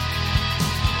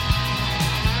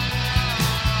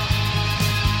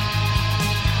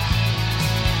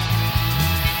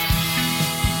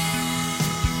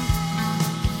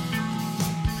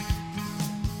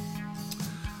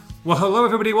Well, hello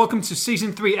everybody, welcome to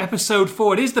Season 3, Episode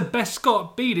 4. It is the Best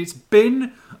Scott Beat. It's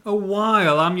been a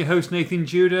while. I'm your host, Nathan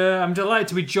Judah. I'm delighted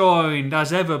to be joined,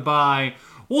 as ever, by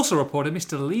also reporter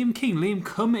Mr. Liam Keane. Liam,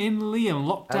 come in, Liam.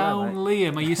 Lockdown Hello,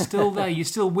 Liam. Are you still there? Are you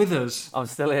still with us? I'm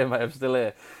still here, mate. I'm still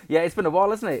here. Yeah, it's been a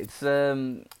while, hasn't it? It's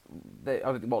Luke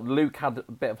had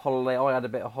a bit of holiday. I had a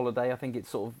bit of holiday. I think it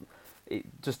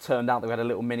just turned out that we had a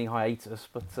little mini hiatus.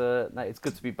 But no, it's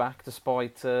good to be back,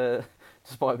 despite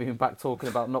being back talking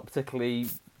about not particularly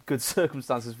good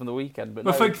circumstances from the weekend. But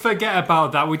no. Forget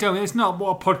about that. We don't. It's not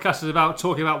what a podcast is about.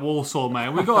 Talking about Walsall, mate.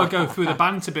 We've got to go through the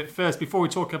banter bit first before we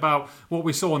talk about what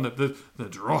we saw on the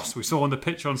dross we saw on the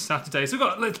pitch on Saturday. So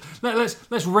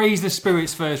let's raise the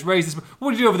spirits first.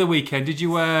 What did you do over the weekend? Did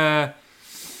you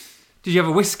have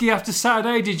a whiskey after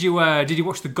Saturday? Did you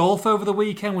watch the golf over the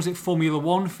weekend? Was it Formula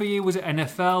One for you? Was it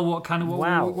NFL? What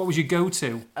was your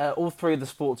go-to? All three of the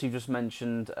sports you just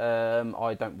mentioned,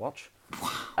 I don't watch.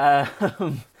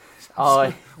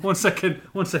 One second.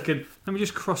 Let me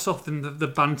just cross off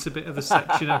the banter bit of the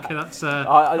section. Okay, that's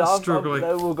struggling.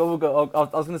 We'll go.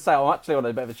 I was going to say I'm actually on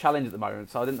a bit of a challenge at the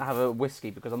moment, so I didn't have a whiskey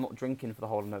because I'm not drinking for the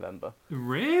whole of November.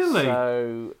 Really?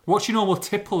 So, what's your normal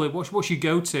tipple? What's your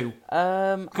go-to?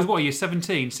 Because what are you,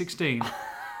 17, 16?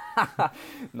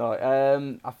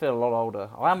 No, I feel a lot older.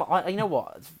 You know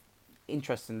what? It's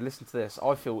interesting. Listen to this.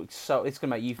 I feel so. It's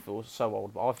going to make you feel so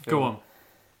old, but I feel. Go on.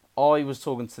 I was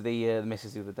talking to the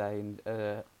missus the other day, and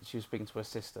she was speaking to her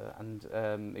sister, and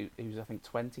he was, I think,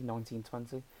 19,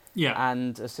 20. Yeah.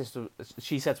 And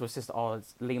she said to her sister,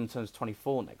 Liam turns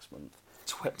 24 next month.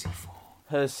 24.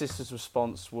 Her sister's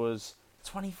response was,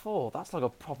 24? That's like a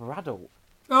proper adult.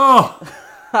 Oh!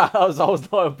 I was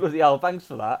like, bloody hell, thanks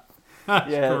for that.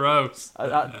 That's gross.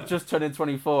 I just turning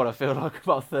 24, and I feel like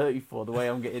about 34, the way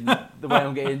I'm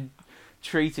getting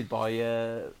treated by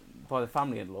the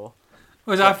family-in-law.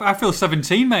 Whereas I feel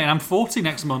 17, mate, and I'm 40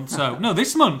 next month. So no,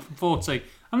 this month I'm 40.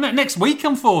 Next week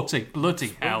I'm 40.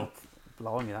 Bloody hell!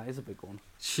 Blimey, that is a big one.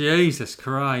 Jesus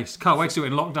Christ! Can't wait to do it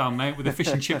in lockdown, mate, with a fish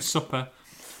and chips supper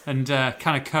and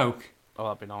can of Coke. Oh,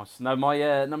 that'd be nice. No, my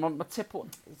tip.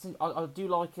 I do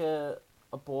like a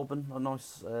bourbon, a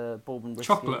nice bourbon whiskey.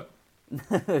 Chocolate.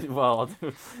 Well,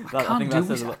 I can't do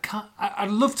whiskey. I'd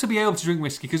love to be able to drink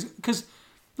whiskey because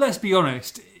let's be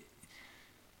honest.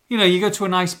 You know, you go to a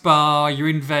nice bar, you're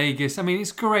in Vegas. I mean,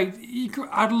 it's great.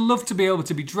 I'd love to be able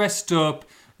to be dressed up,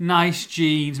 nice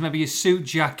jeans, maybe a suit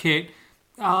jacket.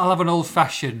 I'll have an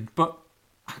old-fashioned, but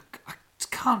I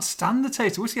can't stand the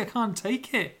taste of whiskey. I can't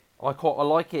take it. I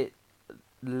like it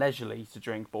leisurely to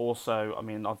drink, but also, I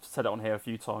mean, I've said it on here a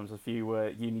few times, a few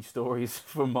uni stories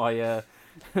from my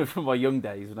from my young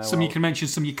days. Some you can mention,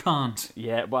 some you can't.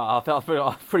 Yeah, well,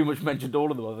 I've pretty much mentioned all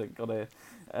of them, I think, on here.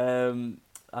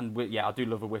 And I do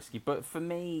love a whiskey, but for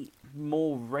me,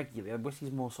 more regularly,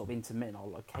 whiskey's more sort of intermittent.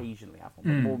 I'll occasionally have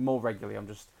one, but more regularly, I'm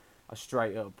just a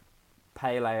straight up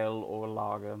pale ale or a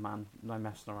lager, man. No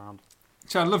messing around.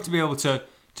 So I'd love to be able to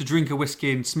drink a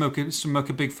whiskey and smoke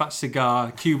a big fat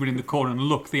cigar, Cuban in the corner, and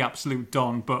look the absolute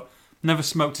don. But never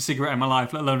smoked a cigarette in my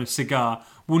life, let alone a cigar.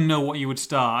 Wouldn't know what you would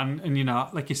start, and you know,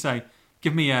 like you say,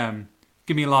 give me a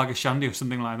lager shandy or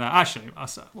something like that. Actually,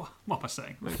 what am I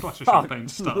saying? A glass of champagne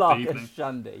to start the evening. Lager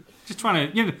shandy. Just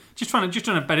trying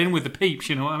to bed in with the peeps.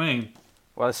 You know what I mean?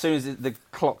 Well, as soon as the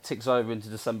clock ticks over into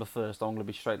December 1st, I'm going to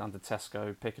be straight down to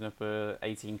Tesco, picking up a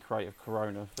 18 crate of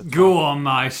Corona. Go on,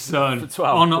 my son. For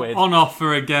 12 quid. On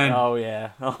offer again. Oh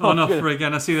yeah. On offer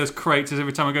again. I see those crates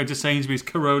every time I go to Sainsbury's.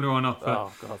 Corona on offer.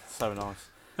 Oh god, so nice.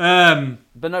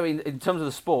 But no, in terms of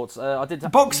the sports, I did the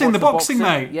boxing,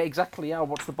 mate. Yeah, exactly. Yeah, I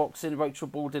watched the boxing. Rachel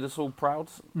Ball did us all proud.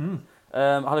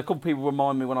 I had a couple of people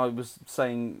remind me when I was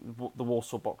saying the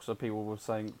Warsaw boxer. People were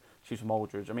saying she's from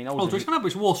Aldridge. I mean, Aldridge, I know, but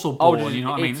it's Warsaw Ball. You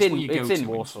know what I mean? It's in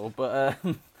Warsaw, but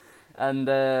and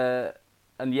yeah,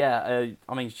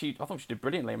 I mean, I thought she did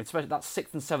brilliantly. I mean, especially that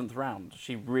 6th and 7th round,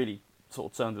 she really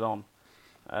sort of turned it on.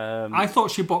 I thought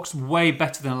she boxed way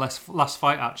better than the last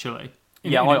fight, actually.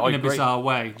 In I a agree. bizarre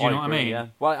way. Do you know what I mean? Yeah.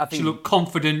 Well, I think she looked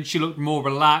confident. She looked more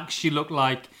relaxed. She looked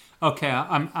like, okay,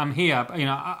 I'm here. You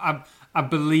know, I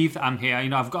believe that I'm here. You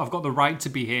know, I've got the right to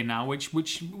be here now, which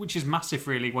is massive,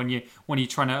 really, when you're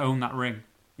trying to own that ring.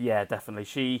 Yeah,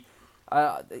 definitely.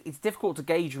 It's difficult to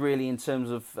gauge really in terms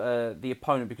of the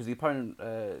opponent because the opponent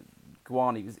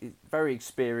Guani is very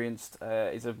experienced.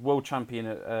 Is a world champion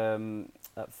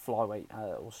at flyweight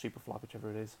or super fly,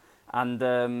 whichever it is,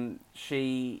 and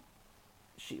she's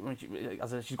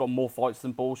got more fights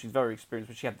than Ball. She's very experienced,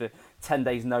 but she had the 10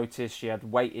 days notice. She had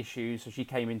weight issues, so she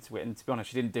came into it, and to be honest,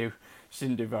 she didn't do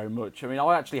very much. I mean,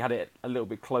 I actually had it a little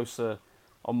bit closer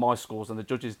on my scores than the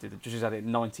judges did. The judges had it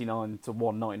 99-1,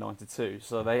 99-2.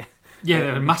 So they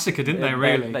they were massacred, didn't they?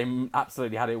 Really, they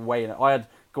absolutely had it way in it. I had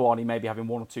Guarani maybe having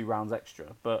 1 or 2 rounds extra,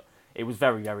 but it was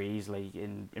very, very easily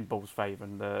in Bull's favour.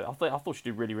 And I thought she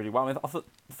did really, really well. I mean, I thought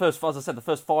as I said, the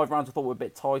first 5 rounds I thought were a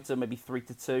bit tighter, maybe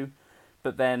 3-2,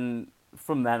 but then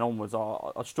from then onwards,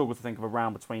 I struggled to think of a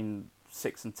round between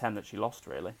 6 and 10 that she lost,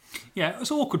 really. Yeah, it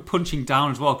was awkward punching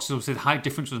down as well, because obviously the height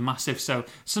difference was massive. So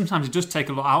sometimes it does take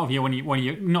a lot out of you when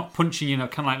you're not punching,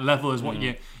 kind of like level as what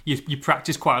you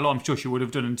practice quite a lot. I'm sure she would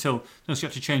have done until you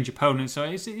have to change opponents. So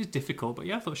it's difficult. But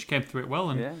yeah, I thought she came through it well,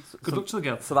 and good luck to the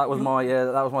girl. So that was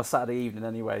my Saturday evening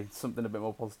anyway. Something a bit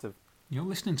more positive. You're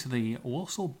listening to the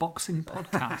Walsall Boxing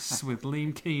Podcast with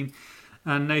Liam Keane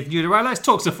and Nathan Judah. Right, let's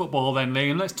talk some football then,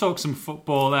 Liam. Let's talk some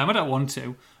football. I don't want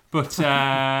to. But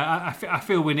I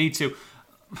feel we need to.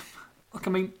 Look, I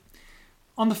mean,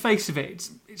 on the face of it,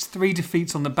 it's 3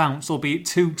 defeats on the bounce, albeit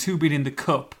two being in the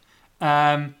cup.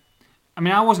 I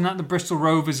mean, I wasn't at the Bristol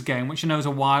Rovers game, which I know is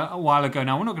a while ago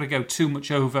now. We're not going to go too much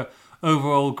over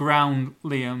overall ground,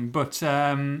 Liam. But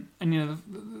and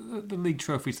the league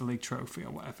trophy is the league trophy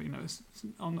or whatever. It's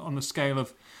on the scale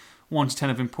of 1 to 10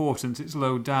 of importance, it's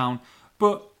low down.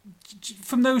 But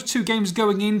from those 2 games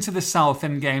going into the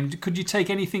Southend game, could you take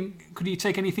anything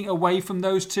away from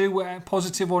those 2,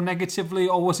 positive or negatively,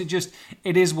 or was it just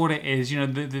it is what it is?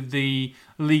 The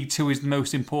League 2 is the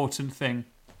most important thing.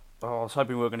 Oh, I was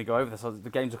hoping we were going to go over this.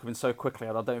 The games are coming so quickly,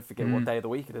 and I don't forget what day of the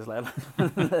week it is, let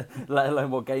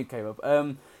alone what game came up.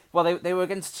 Well, they were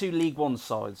against 2 League One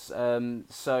sides. To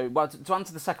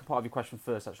answer the second part of your question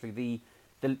first, actually,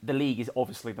 the league is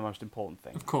obviously the most important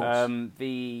thing. Of course.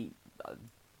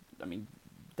 I mean,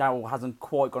 Darryl hasn't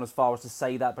quite gone as far as to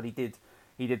say that, but he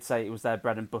did say it was their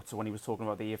bread and butter when he was talking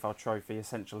about the EFL Trophy,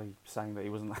 essentially saying that he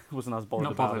wasn't as bothered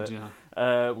about it.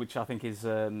 Yeah. Which I think his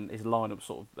lineup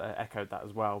sort of echoed that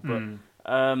as well. But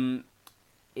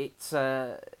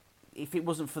if it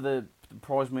wasn't for the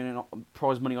prize money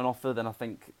on offer, then I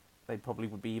think they probably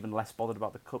would be even less bothered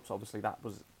about the cups. Obviously, that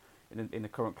was in the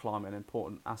current climate an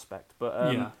important aspect.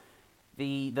 But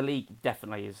The league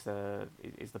definitely is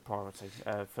the priority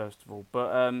first of all.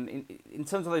 But in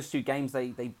terms of those 2 games,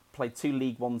 they played 2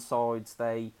 League One sides.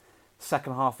 They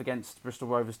second half against Bristol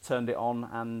Rovers turned it on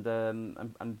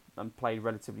and played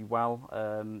relatively well.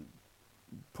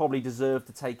 Probably deserved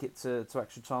to take it to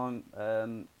extra time.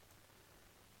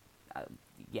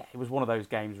 It was one of those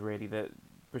games really that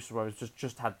Bristol Rovers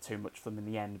just had too much for them in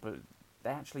the end, but they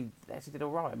actually did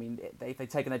all right. I mean, they've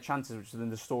taken their chances, which is in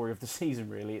the story of the season,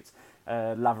 really. It's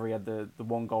Lavery had the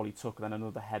 1 goal he took, and then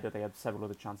another header. They had several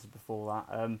other chances before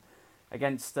that.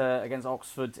 Against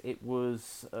Oxford, it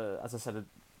was, as I said,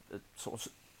 a sort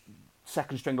of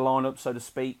second-string lineup, so to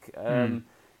speak. And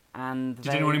did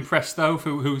anyone impress, though,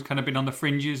 who's kind of been on the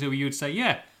fringes, who you would say,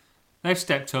 yeah, they've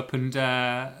stepped up and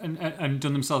done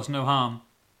themselves no harm?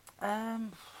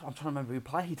 I'm trying to remember who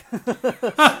played.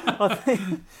 I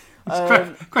think...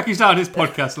 Cracking start this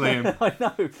podcast, Liam. I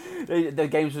know. The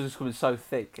games are just coming so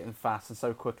thick and fast and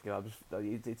so quickly.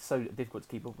 It's so difficult to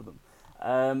keep up with them.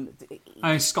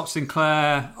 Scott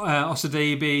Sinclair,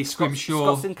 Osadebe,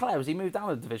 Scrimshaw. Scott Sinclair, has he moved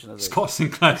down a division? Scott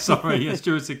Sinclair, sorry, yes,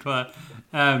 Stuart Sinclair.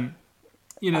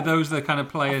 Those are the kind of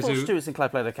players who... Stuart Sinclair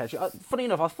played okay. Funny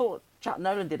enough, I thought Jack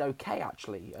Nolan did okay,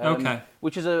 actually. Okay.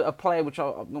 Which is a player which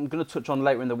I'm going to touch on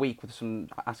later in the week with some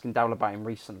asking Darryl about him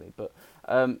recently. But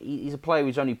he's a player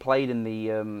who's only played in the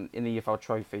EFL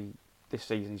Trophy this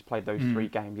season. He's played those 3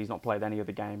 games. He's not played any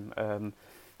other game.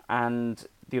 And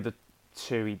the other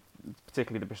 2,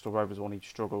 particularly the Bristol Rovers one, he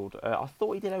struggled. I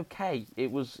thought he did okay.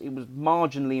 It was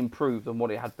marginally improved on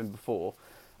what it had been before.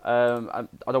 I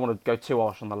don't want to go too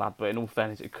harsh on the lad, but in all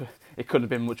fairness, it couldn't have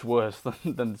been much worse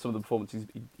than some of the performances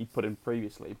he put in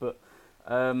previously. But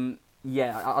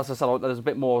as I said, there's a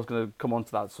bit more I was going to come on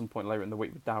to that at some point later in the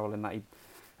week with Darryl, in that he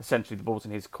essentially the ball's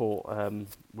in his court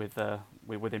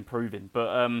with improving.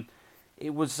 But it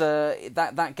was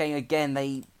that game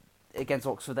again. Against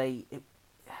Oxford,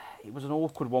 it was an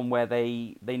awkward one where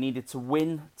they needed to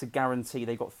win to guarantee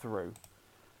they got through.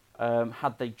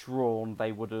 Had they drawn,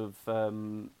 they would have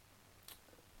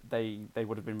they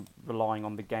would have been relying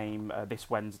on the game this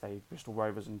Wednesday, Bristol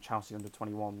Rovers and Chelsea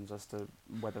under-21s, as to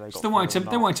whether they got. So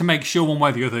they wanted to make sure one way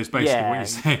or the other is basically what you're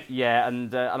saying. Yeah,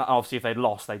 and obviously if they'd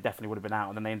lost, they definitely would have been out,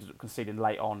 and then they ended up conceding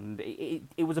late on.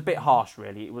 It was a bit harsh,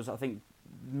 really. It was, I think,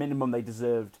 minimum they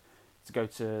deserved to go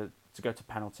to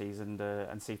penalties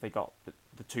and see if they got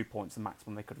the 2 points, the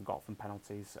maximum they could have got from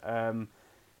penalties.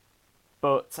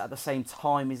 But at the same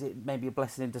time, is it maybe a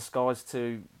blessing in disguise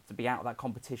to be out of that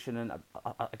competition and,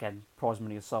 again, prize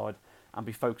money aside, and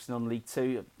be focusing on League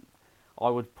Two? I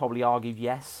would probably argue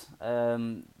yes.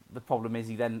 The problem is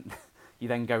you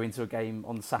then go into a game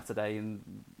on Saturday,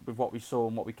 and with what we saw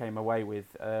and what we came away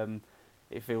with,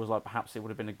 it feels like perhaps it would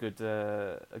have been a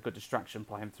good distraction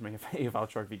playing to me of our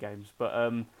trophy games. But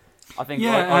I think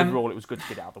overall it was good to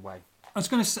get it out of the way. I was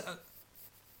going to say.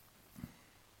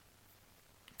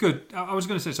 Good. I was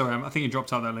going to say, sorry, I think you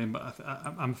dropped out there, Liam, but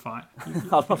I'm fine.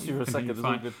 I lost you for a second. It's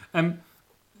all good.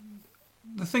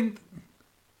 The thing.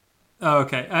 Oh,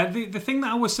 okay. The thing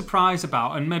that I was surprised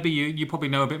about, and maybe you probably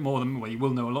know a bit more than, well, you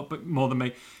will know a lot bit more than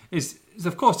me, is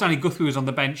of course Danny Guthrie was on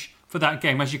the bench for that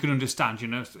game, as you can understand,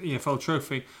 EFL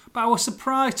trophy. But I was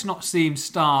surprised to not see him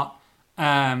start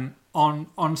on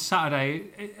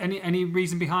Saturday. Any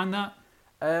reason behind that?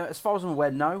 As far as I'm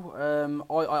aware, no.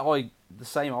 I the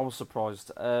same. I was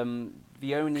surprised.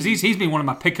 The only because he's been one of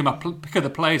my pick of the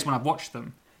players when I've watched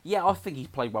them. Yeah, I think he's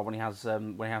played well when he has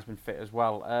been fit as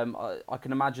well. I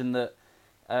can imagine that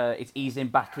it's eased him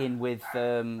back in with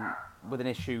an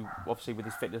issue, obviously with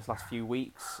his fitness last few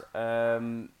weeks,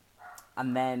 and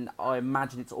then I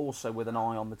imagine it's also with an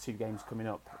eye on the 2 games coming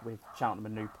up with Cheltenham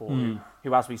and Newport,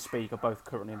 who as we speak are both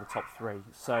currently in the top 3.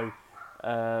 So.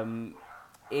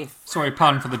 Sorry,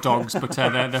 pardon for the dogs, but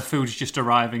their food's just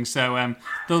arriving, so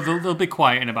they'll be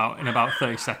quiet in about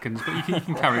 30 seconds. But you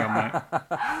can carry on, mate.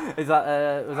 Was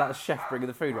that a chef bringing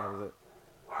the food around? Was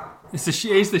it?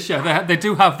 It's the chef. They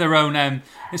do have their own.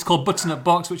 It's called Butternut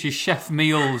Box, which is chef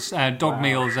meals, dog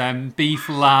meals, beef,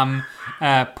 lamb,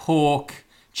 pork,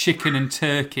 chicken and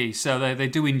turkey, so they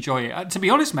do enjoy it. To be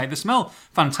honest, mate, they smell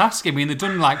fantastic. I mean, they're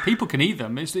done like people can eat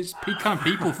them. It's kind of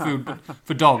people food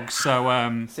for dogs.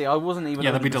 So see, I wasn't even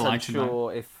they'd be delighted,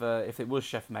 sure if it was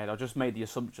chef made. I just made the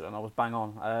assumption and I was bang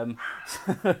on.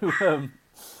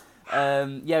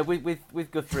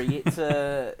 With Guthrie,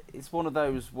 it's one of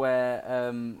those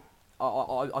where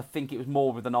I think it was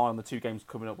more with an eye on the 2 games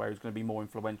coming up where he was going to be more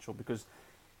influential, because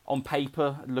on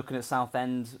paper, looking at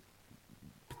Southend,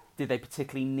 did they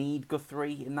particularly need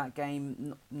Guthrie in that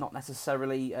game? Not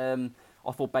necessarily. I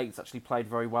thought Bates actually played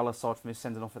very well, aside from his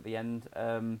sending off at the end.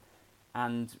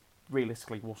 And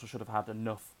realistically, Walsall should have had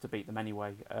enough to beat them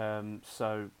anyway.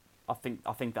 So I think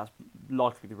that's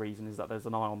likely the reason, is that there's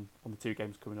an eye on the 2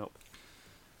 games coming up.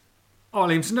 Oh,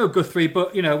 Liam, so no Guthrie,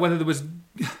 but whether there was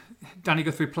Danny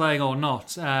Guthrie playing or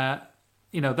not,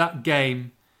 that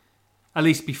game, at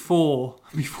least before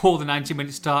the 90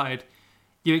 minutes started,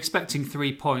 you're expecting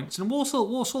 3 points. And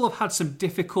Walsall have had some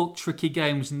difficult, tricky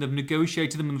games, and they've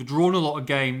negotiated them and they've drawn a lot of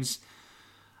games.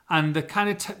 And they're kind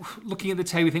of looking at the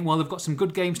table, you think, well, they've got some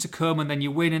good games to come, and then you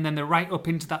win, and then they're right up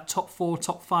into that top 4,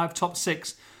 top 5, top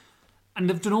 6. And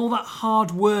they've done all that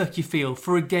hard work, you feel,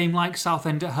 for a game like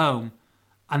Southend at home,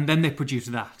 and then they produce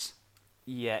that.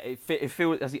 Yeah, it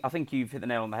feels. I think you've hit the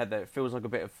nail on the head there. It feels like a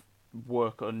bit of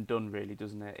work undone, really,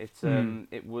 doesn't it?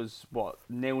 It was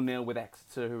 0-0 with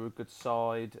Exeter, who were a good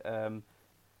side.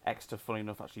 Exeter, funny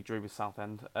enough, actually drew with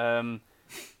Southend.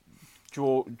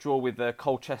 Draw with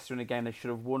Colchester in a game they should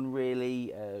have won,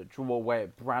 really. Draw away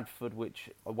at Bradford, which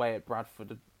away at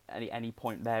Bradford, any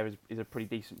point there is a pretty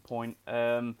decent point.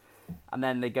 And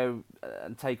then they go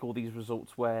and take all these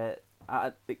results where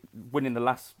winning the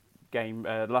last game,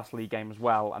 the last league game as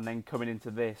well, and then coming into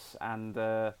this, and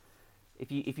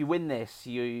if you win this,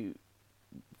 you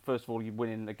first of all you're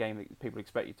winning a game that people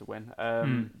expect you to win.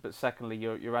 But secondly,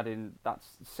 you're adding that's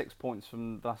 6 points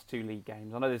from the last 2 league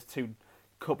games. I know there's 2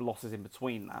 cup losses in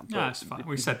between that. But that's fine.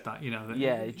 We said that,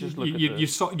 just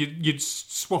you'd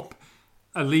swap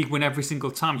a league win every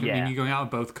single time. Yeah. You're going out of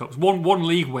both cups. One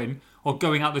league win, or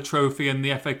going out the trophy and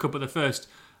the FA Cup at the first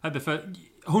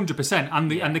 100%,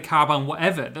 and the Carabao,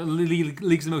 whatever. The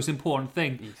league's the most important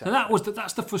thing. Exactly. So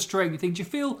that's the frustrating thing. Do you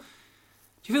feel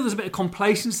there's a bit of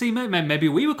complacency? Maybe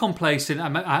we were complacent.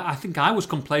 I think I was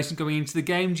complacent going into the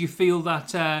game. Do you feel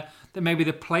that maybe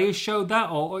the players showed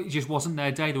that, or it just wasn't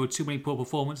their day? There were too many poor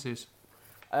performances.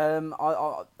 I'm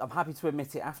happy to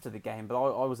admit it after the game, but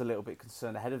I was a little bit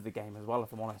concerned ahead of the game as well,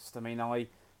 if I'm honest. I mean,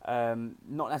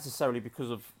 not necessarily because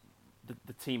of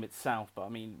the team itself, but I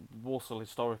mean, Walsall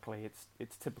historically,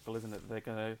 it's typical, isn't it? They're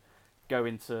going to go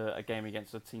into a game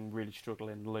against a team really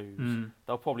struggling and lose.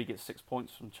 They'll probably get 6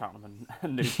 points from Cheltenham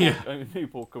and Newport,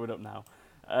 Newport coming up now.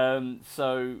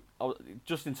 So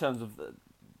just in terms of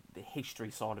the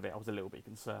history side of it, I was a little bit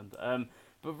concerned.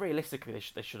 But realistically,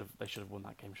 they should have won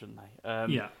that game, shouldn't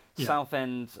they?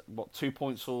 Southend, 2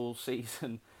 points all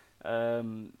season.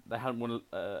 They hadn't won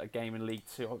a game in League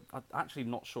Two. I'm actually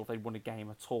not sure if they won a game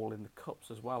at all in the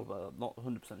cups as well, but I'm not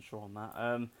 100% sure on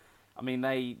that. I mean,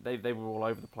 they were all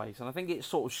over the place, and I think it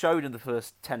sort of showed in the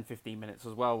first 10-15 minutes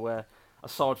as well, where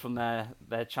aside from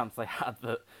their chance they had,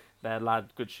 that their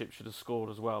lad Goodship should have scored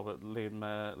as well, but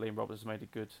Liam Roberts made a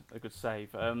good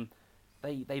save.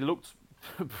 They looked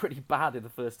pretty bad in the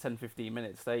first 10-15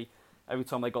 minutes. Every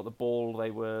time they got the ball,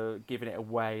 they were giving it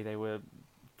away. They were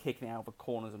kicking it out of the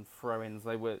corners and throw-ins.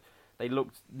 They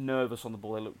looked nervous on the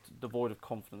ball. They looked devoid of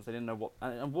confidence. They didn't know what.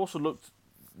 And Walsall looked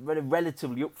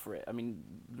relatively up for it. I mean,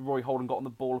 Roy Holden got on the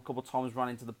ball a couple of times, ran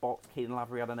into the box. Keaton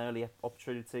Lavery had an early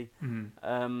opportunity.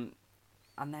 And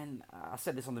then I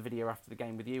said this on the video after the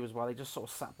game with you as well. They just sort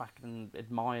of sat back and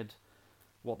admired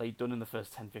what they'd done in the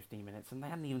first 10-15 minutes, and they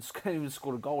hadn't even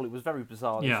scored a goal. It was very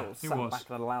bizarre. They sort of sat back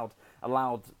and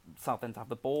allowed Southend to have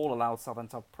the ball, allowed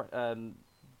Southend to have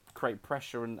create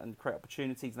pressure and create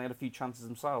opportunities, and they had a few chances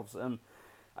themselves.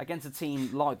 Against a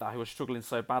team like that who are struggling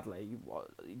so badly,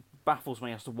 it baffles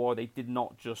me as to why they did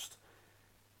not just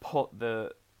put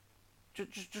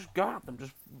just go at them,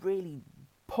 just really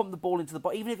pump the ball into the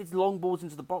box, even if it's long balls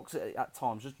into the box at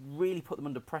times, just really put them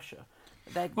under pressure.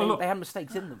 They had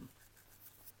mistakes in them.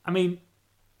 I mean,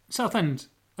 Southend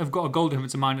have got a goal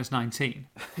difference of -19.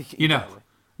 You know,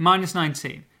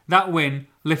 -19. That win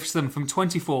lifts them from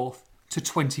 24th to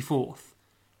 24th.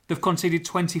 They've conceded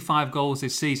 25 goals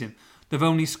this season. They've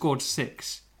only scored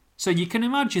 6. So you can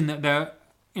imagine that they're,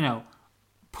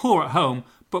 poor at home,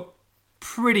 but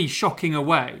pretty shocking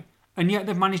away. And yet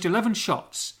they've managed 11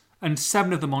 shots and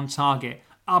 7 of them on target.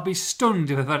 I'll be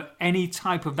stunned if they've had any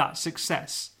type of that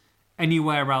success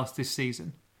anywhere else this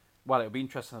season. Well, it'll be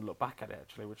interesting to look back at it,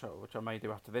 actually, which I may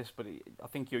do after this. But I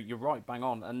think you're right, bang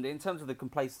on. And in terms of the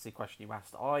complacency question you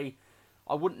asked, I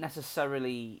wouldn't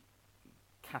necessarily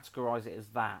categorise it as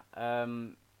that.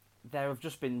 There have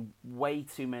just been way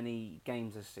too many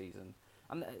games this season.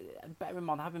 And bear in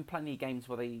mind, there have been plenty of games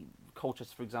where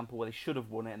Colchester, for example, where they should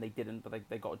have won it and they didn't, but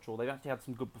they got a draw. They've actually had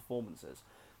some good performances.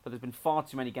 But there's been far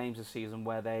too many games this season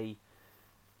where they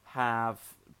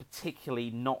have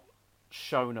particularly not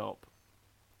shown up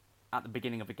at the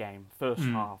beginning of the game, first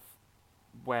half,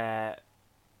 where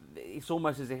it's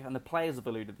almost as if, and the players have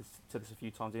alluded to this a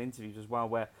few times in interviews as well,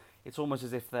 where it's almost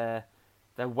as if they're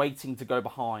waiting to go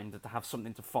behind to have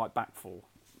something to fight back for.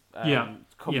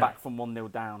 Come back from 1-0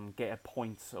 down, get a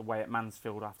point away at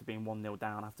Mansfield after being 1-0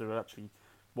 down, after actually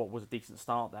what was a decent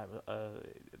start there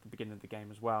at the beginning of the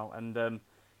game as well. And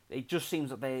it just seems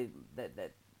that they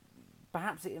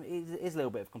perhaps it is a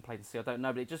little bit of complacency, I don't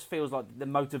know, but it just feels like the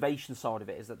motivation side of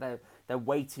it is that they're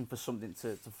waiting for something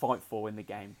to fight for in the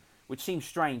game, which seems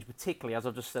strange, particularly, as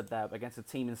I've just said there, against a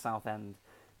team in Southend,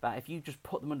 that if you just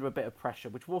put them under a bit of pressure,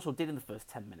 which Walsall did in the first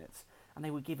 10 minutes, and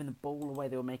they were giving the ball away,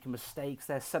 they were making mistakes,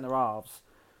 their centre-halves,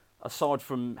 aside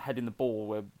from heading the ball,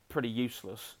 were pretty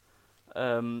useless.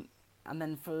 And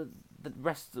then for the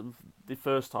rest of the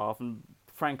first half, and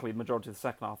frankly the majority of the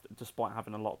second half, despite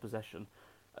having a lot of possession,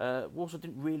 Walsall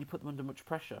didn't really put them under much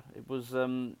pressure. It was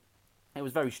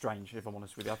very strange, if I'm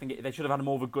honest with you. I think they should have had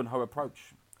more of a gun-ho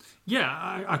approach.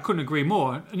 Yeah, I couldn't agree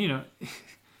more. And,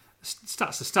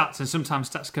 stats are stats, and sometimes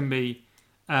stats can be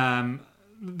they're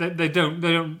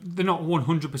not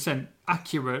 100%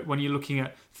 accurate when you're looking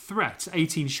at threat.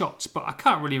 18 shots, but I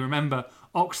can't really remember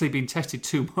Oxley being tested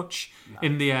too much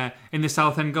in the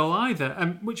Southend goal either.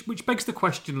 Which begs the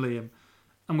question, Liam.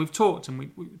 And we've talked and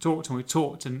we've talked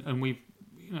and we've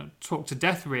talked to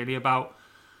death really about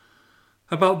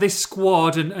this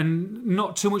squad and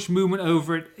not too much movement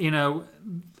over it,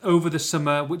 over the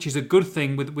summer, which is a good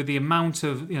thing with the amount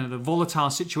of, the volatile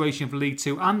situation of League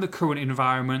Two and the current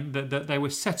environment that they were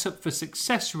set up for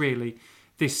success really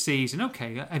this season.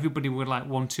 Okay, everybody would like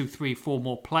 1, 2, 3, 4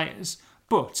 more players,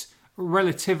 but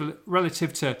relative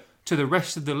to the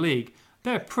rest of the league,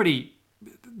 they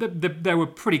were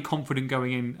pretty confident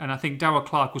going in, and I think Darrell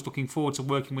Clarke was looking forward to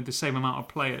working with the same amount of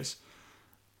players.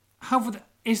 However,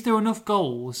 is there enough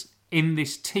goals in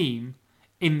this team,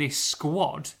 in this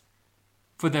squad,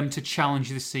 for them to challenge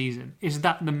this season? Is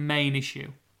that the main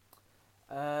issue?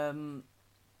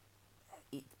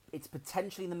 It's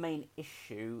potentially the main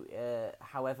issue.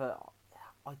 However,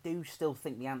 I do still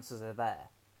think the answers are there.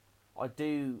 I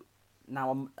do.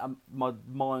 Now, my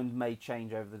mind may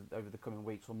change over the coming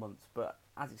weeks or months, but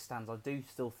as it stands, I do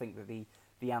still think that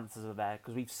the answers are there,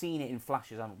 because we've seen it in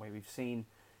flashes, haven't we? We've seen,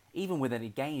 even within a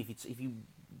game, if you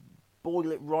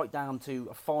boil it right down to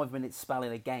a 5-minute spell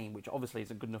in a game, which obviously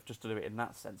isn't good enough just to do it in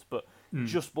that sense, but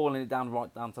just boiling it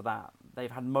right down to that,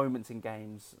 they've had moments in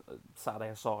games, Saturday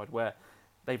aside, where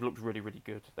they've looked really, really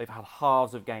good. They've had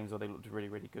halves of games where they looked really,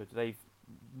 really good. They've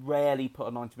rarely put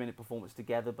a 90-minute performance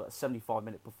together, but a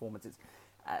 75-minute performance.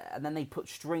 And then they put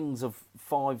strings of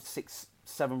 5, 6,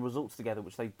 7 results together,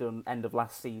 which they've done end of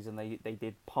last season. They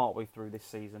did partway through this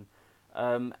season.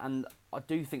 And I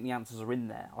do think the answers are in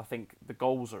there. I think the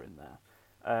goals are in there.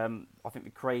 I think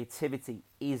the creativity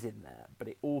is in there, but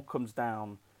it all comes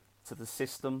down to the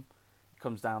system. It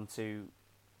comes down to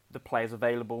the players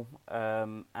available,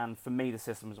 and for me, the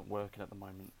system isn't working at the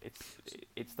moment.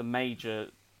 It's the major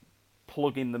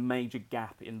the major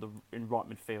gap in right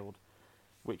midfield,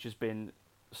 which has been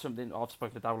something I've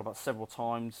spoken to Darryl about several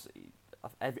times.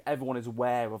 Everyone is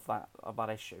aware of that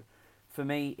issue. For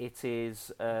me, it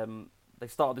is they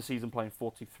started the season playing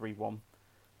 4-2-3-1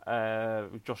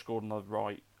 with Josh Gordon on the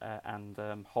right and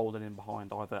Holden in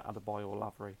behind, either Adebayo or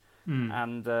Lavery.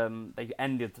 And they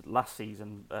ended last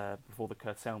season before the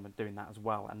curtailment doing that as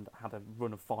well, and had a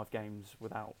run of 5 games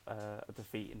without a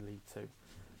defeat in League Two.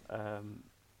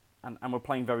 And we're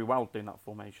playing very well doing that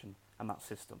formation and that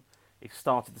system. It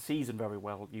started the season very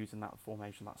well using that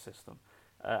formation, that system.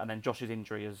 And then Josh's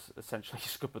injury has essentially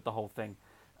scuppered the whole thing.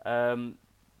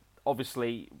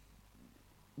 Obviously,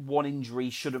 one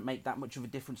injury shouldn't make that much of a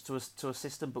difference to a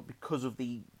system, but because of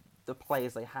the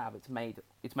players they have, it's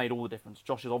made all the difference.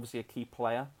 Josh is obviously a key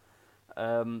player,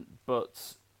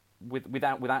 but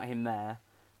without him there,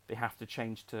 they have to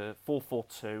change to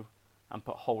 4-4-2 and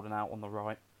put Holden out on the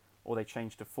right, or they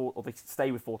change to or they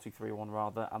stay with 4-2-3-1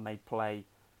 rather, and they play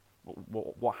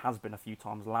what has been a few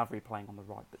times Lavery playing on the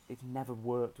right, but it's never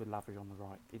worked with Lavery on the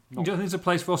right. You don't think there's a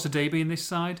place for Osadebe in this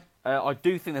side? I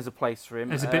do think there's a place for him.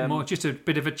 There's a bit more, just a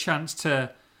bit of a chance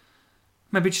to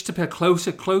maybe just to play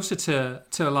closer to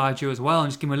Elijah as well, and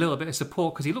just give him a little bit of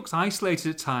support, because he looks isolated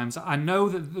at times. I know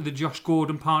that the Josh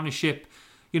Gordon partnership,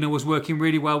 was working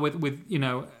really well with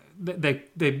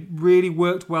they really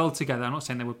worked well together. I'm not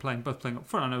saying they were both playing up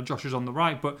front. I know Josh was on the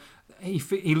right, but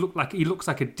he looks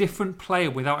like a different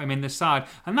player without him in the side,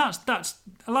 and that's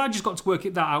Elijah's got to work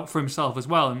that out for himself as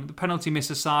well. And the penalty miss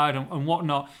aside and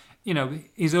whatnot,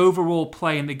 his overall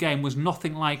play in the game was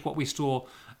nothing like what we saw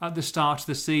at the start of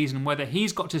the season. Whether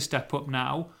he's got to step up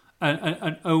now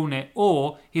and own it,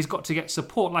 or he's got to get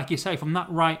support, like you say, from that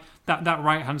right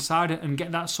hand side and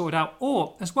get that sorted out,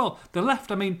 or as well the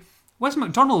left. I mean, Wes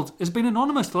McDonald has been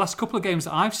anonymous the last couple of games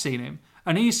that I've seen him,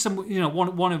 and he's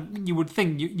one of you would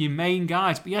think your main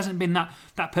guys, but he hasn't been that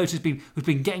person who's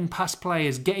been getting past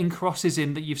players, getting crosses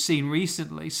in that you've seen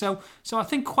recently. So I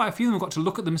think quite a few of them have got to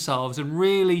look at themselves and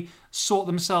really sort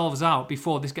themselves out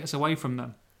before this gets away from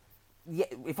them. Yeah,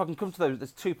 if I can come to those,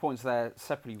 there's 2 points there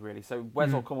separately, really. So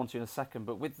Wes I'll come on to in a second,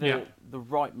 but with the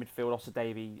right midfield,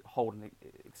 Osadebe, Holden,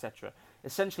 etc.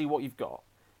 Essentially, what you've got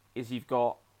is you've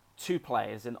got 2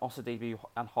 players in Osadebe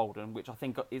and Holden, which I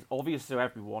think is obvious to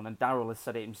everyone, and Darryl has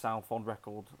said it himself on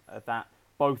record, that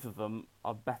both of them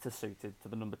are better suited to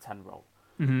the number 10 role.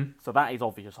 Mm-hmm. So that is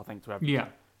obvious, I think, to everyone.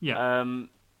 Yeah.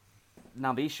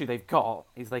 Now, the issue they've got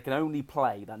is they can only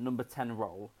play that number 10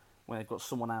 role when they've got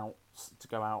someone else to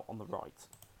go out on the right.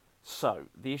 So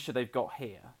the issue they've got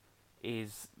here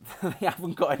is they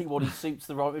haven't got anyone who suits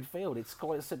the right midfield. It's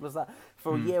quite as simple as that.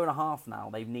 For a year and a half now,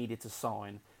 they've needed to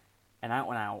sign an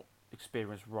out-and-out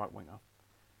experienced right winger.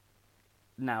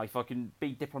 Now, if I can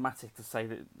be diplomatic to say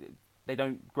that they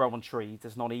don't grow on trees,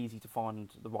 it's not easy to find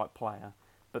the right player,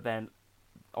 but then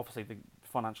obviously the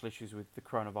financial issues with the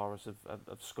coronavirus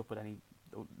have scuppered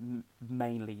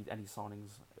mainly any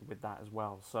signings with that as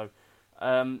well. So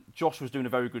Josh was doing a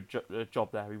very good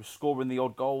job there. He was scoring the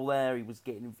odd goal there.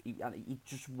 He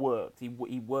just worked. He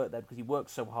worked there because he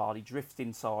worked so hard. He drifted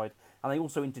inside, and they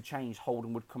also interchanged.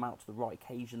 Holden would come out to the right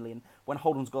occasionally, and when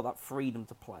Holden's got that freedom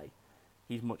to play,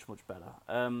 he's much better.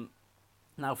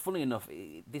 Now, funnily enough,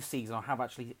 this season I have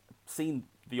actually seen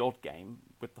the odd game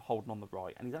with the Holden on the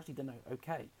right, and he's actually done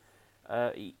okay.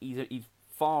 He's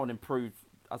far and improved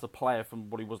as a player from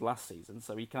what he was last season,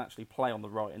 so he can actually play on the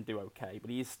right and do okay, but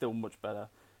he is still much better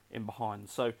in behind.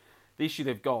 So the issue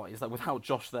they've got is that without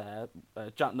Josh there,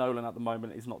 Jack Nolan at the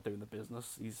moment is not doing the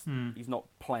business. He's not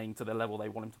playing to the level they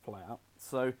want him to play at.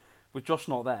 So with Josh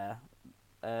not there,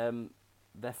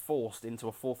 they're forced into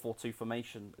a 4-4-2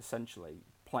 formation, essentially,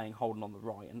 playing Holden on the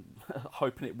right and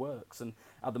hoping it works. And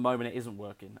at the moment, it isn't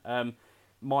working. You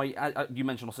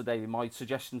mentioned Osadebe. My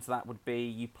suggestion to that would be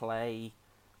you play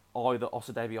either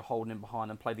Osadebe or Holden in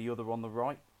behind and play the other on the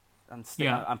right, and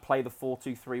play the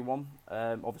 4-2-3-1.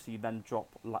 Obviously, you then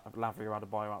drop Lavery or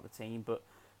Adebayo out of the team, but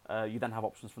you then have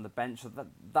options from the bench. So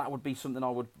that would be something I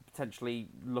would potentially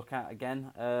look at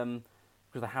again,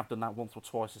 because they have done that once or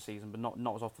twice this season, but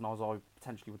not as often as I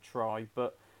potentially would try.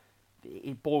 But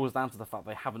it boils down to the fact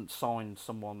they haven't signed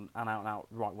someone an out-and-out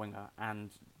right winger, and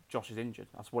Josh is injured.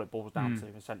 That's what it boils down to,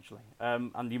 essentially.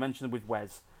 And you mentioned with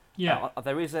Wes. Yeah,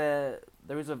 there is a.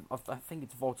 I think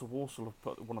it's Walter Walsall who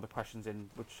put one of the questions in,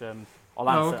 which I'll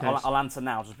answer. I'll answer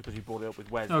now just because you brought it up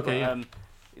with Wes. Okay.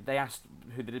 they asked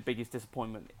who the biggest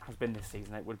disappointment has been this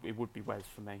season, it would be Wes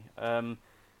for me.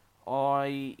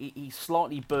 He's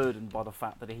slightly burdened by the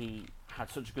fact that he had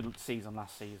such a good season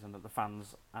last season that the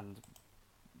fans and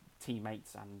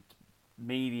teammates and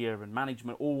media and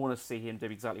management all want to see him do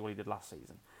exactly what he did last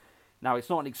season. Now, it's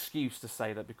not an excuse to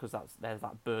say that because there's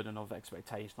that burden of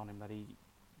expectation on him that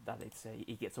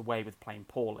he gets away with playing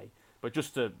poorly. But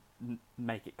just to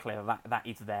make it clear that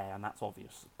is there and that's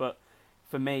obvious. But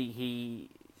for me,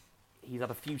 he's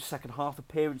had a few second half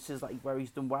appearances where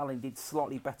he's done well and did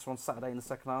slightly better on Saturday in the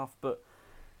second half. But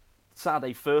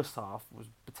Saturday first half was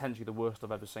potentially the worst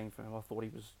I've ever seen from him. I thought he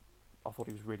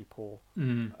was really poor.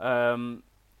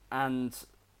 And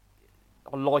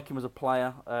I like him as a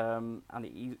player, and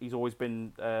he's always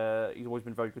been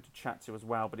very good to chat to as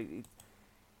well. But you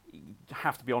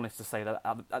have to be honest to say that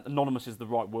anonymous is the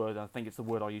right word. And I think it's the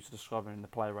word I use to describe him in the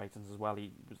player ratings as well.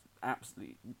 He was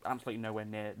absolutely nowhere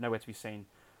to be seen.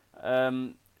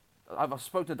 I've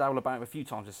spoken to Dowell about him a few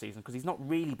times this season because he's not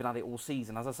really been at it all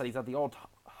season. As I said, he's had the odd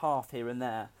half here and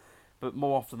there, but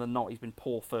more often than not, he's been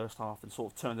poor first half and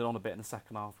sort of turned it on a bit in the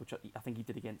second half, which I think he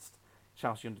did against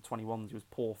Chelsea under-21s. He was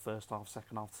poor first half,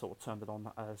 second half sort of turned it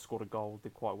on, scored a goal,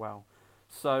 did quite well.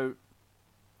 So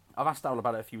I've asked Dowell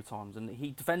about it a few times, and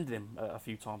he defended him a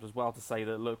few times as well to say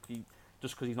that, look,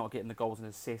 just because he's not getting the goals and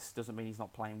assists doesn't mean he's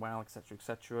not playing well, etc.,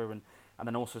 etc. And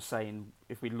then also saying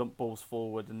if we lump balls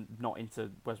forward and not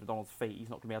into Wes McDonald's feet, he's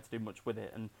not going to be able to do much with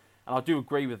it. And I do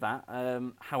agree with that.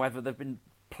 However, there have been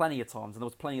plenty of times, and there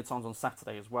was plenty of times on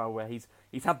Saturday as well, where he's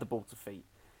had the ball to feet,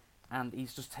 and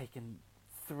he's just taken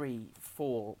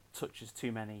 3-4 touches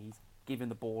too many. He's giving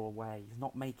the ball away. He's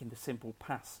not making the simple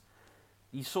pass.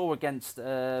 You saw against,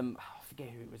 I forget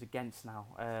who it was against now,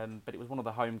 but it was one of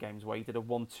the home games where he did a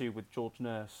 1-2 with George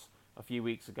Nurse a few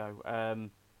weeks ago.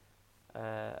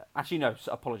 Actually, no,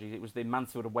 apologies. It was the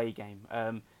Mansfield away game.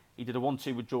 He did a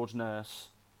 1-2 with George Nurse.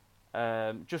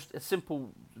 Just a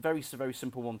simple, very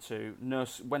simple 1-2.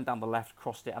 Nurse went down the left,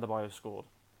 crossed it, Adebayo scored.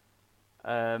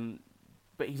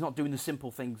 But he's not doing the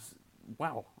simple things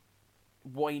well.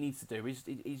 What he needs to do is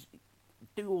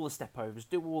do all the step overs,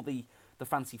 do all the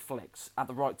fancy flicks at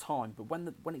the right time. But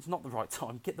when it's not the right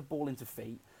time, get the ball into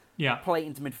feet, play it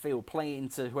into midfield, play it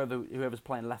into whoever's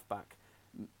playing left back.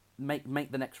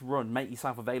 Make the next run, make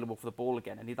yourself available for the ball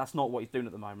again, and that's not what he's doing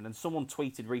at the moment. And someone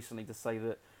tweeted recently to say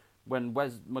that when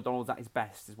Wes McDonald's at his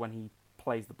best is when he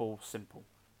plays the ball simple,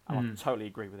 and I totally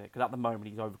agree with it, because at the moment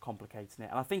he's overcomplicating it,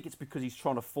 and I think it's because he's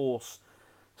trying to force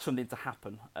something to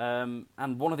happen.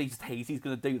 And one of these days he's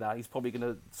going to do that. He's probably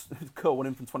going to curl one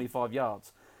in from 25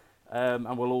 yards,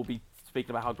 and we'll all be speaking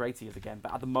about how great he is again.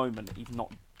 But at the moment he's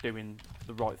not doing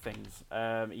the right things.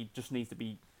 He just needs to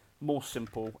be more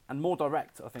simple and more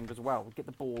direct, I think, as well. Get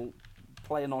the ball,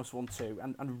 play a nice 1-2,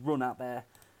 and run at their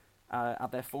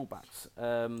fullbacks.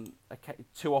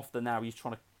 Too often now he's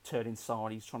trying to turn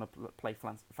inside, he's trying to play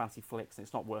fancy flicks, and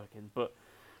it's not working. But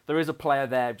there is a player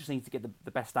there, just needs to get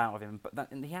the best out of him.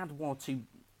 And he had 1 or 2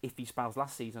 iffy spells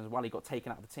last season as well. He got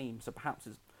taken out of the team, so perhaps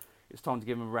it's time to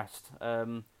give him a rest.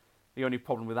 The only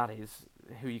problem with that is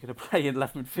who you're going to play in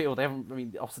left midfield.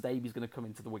 Osadaibi's going to come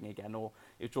into the wing again, or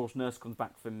if George Nurse comes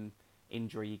back from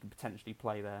injury, he can potentially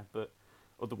play there. But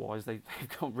otherwise, they've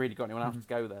not really got anyone else to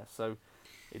go there. So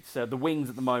it's the wings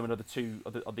at the moment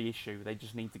are the issue. They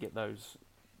just need to get those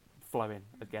flowing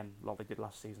again, like they did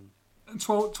last season.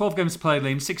 12 games played,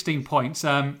 Liam, 16 points.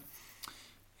 They're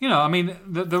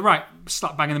right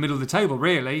slap bang in the middle of the table,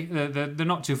 really. They're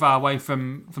not too far away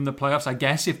from the playoffs, I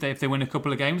guess, if they win a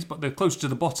couple of games, but they're closer to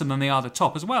the bottom than they are the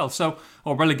top as well. So,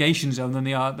 or relegation zone than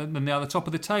they are the top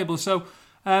of the table. So,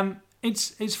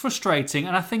 it's frustrating,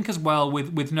 and I think as well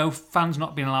with no fans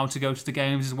not being allowed to go to the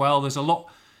games as well. There's a lot.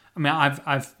 I mean,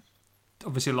 I've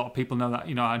obviously a lot of people know that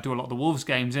I do a lot of the Wolves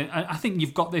games, and I think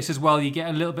you've got this as well. You get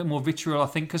a little bit more vitriol, I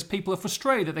think, because people are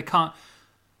frustrated that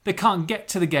they can't get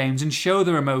to the games and show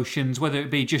their emotions, whether it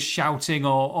be just shouting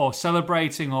or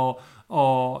celebrating or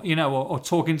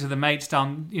talking to the mates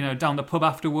down the pub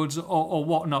afterwards or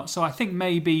whatnot. So I think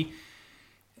maybe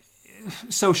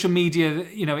social media,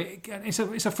 it's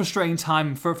a frustrating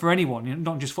time for anyone,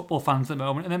 not just football fans at the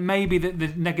moment. And then maybe the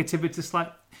negativity,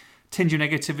 slight tinge of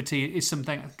negativity, is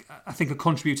something I think a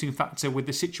contributing factor with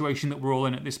the situation that we're all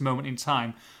in at this moment in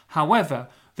time. However,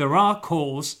 there are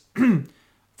calls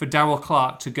for Darrell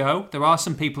Clarke to go. There are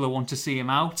some people who want to see him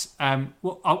out. I'm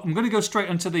going to go straight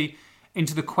into the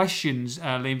questions,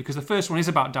 Liam, because the first one is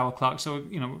about Darrell Clarke. So,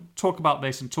 talk about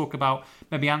this and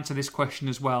maybe answer this question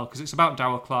as well, because it's about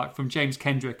Darrell Clarke from James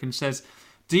Kendrick, and says,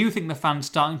 do you think the fans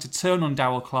starting to turn on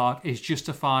Darrell Clarke is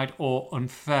justified or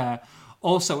unfair?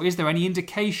 Also, is there any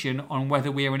indication on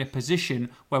whether we are in a position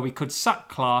where we could sack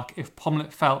Clark if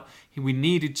Pomlet felt we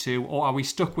needed to, or are we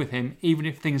stuck with him even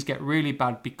if things get really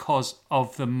bad because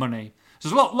of the money? So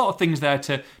there's a lot of things there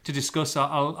to discuss.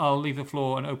 I'll leave the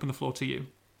floor and open the floor to you.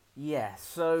 Yeah,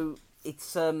 so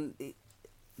it's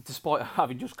despite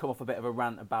having just come off a bit of a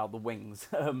rant about the wings,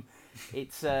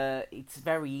 it's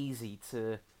very easy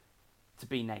to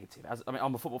be negative.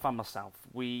 I'm a football fan myself.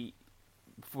 We're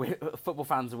football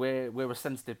fans. We're a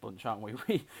sensitive bunch, aren't we?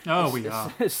 We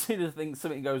are. As soon as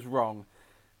something goes wrong,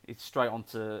 it's straight on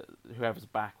to whoever's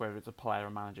back, whether it's a player,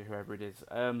 a manager, whoever it is.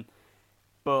 And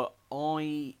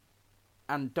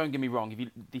don't get me wrong,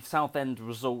 the Southend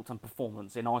result and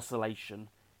performance in isolation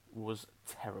was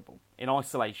terrible. In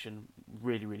isolation,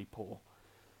 really, really poor.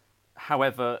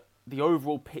 However, the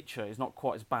overall picture is not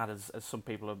quite as bad as some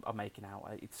people are making out.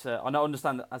 I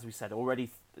understand that, as we said, already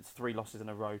it's 3 losses in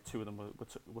a row. 2 of them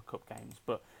were cup games.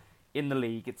 But in the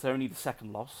league, it's only the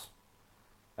second loss.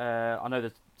 I know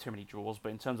there's too many draws,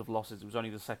 but in terms of losses, it was only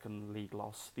the second league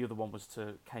loss. The other one was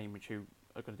to Cambridge, who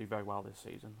are going to do very well this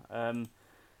season.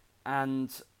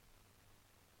 And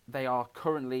they are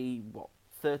currently,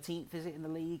 13th, is it, in the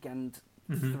league? And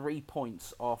 3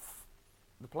 points off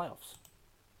the playoffs.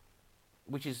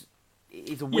 Which is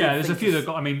a weird there's a few that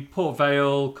got. Port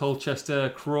Vale, Colchester,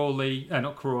 Crawley,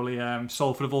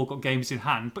 Salford have all got games in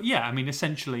hand. But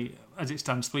essentially, as it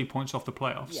stands, 3 points off the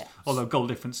playoffs. Yeah. Although goal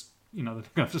difference, they're going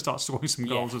to have to start scoring some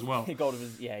goals as well. Goal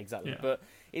difference, exactly. Yeah. But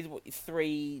it's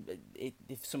 3.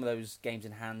 If some of those games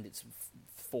in hand, it's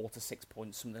 4 to 6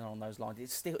 points, something along those lines.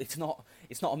 It's not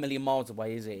a million miles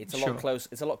away, is it? It's a lot close.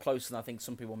 It's a lot closer than I think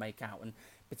some people make out, and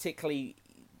particularly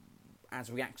as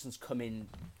reactions come in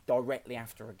directly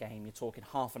after a game, you're talking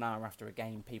half an hour after a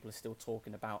game, people are still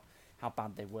talking about how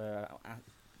bad they were,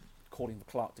 calling for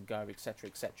Clark to go, etc.,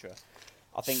 etc.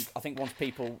 I think once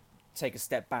people take a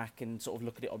step back and sort of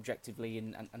look at it objectively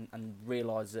and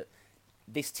realise that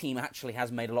this team actually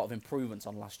has made a lot of improvements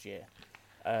on last year.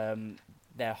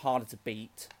 They're harder to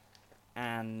beat,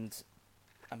 and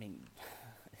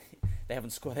they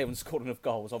haven't scored enough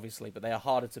goals, obviously, but they are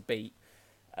harder to beat.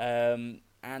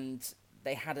 And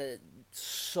they had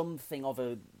something of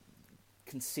a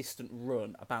consistent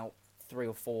run about 3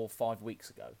 or 4 or 5 weeks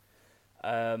ago.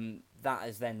 That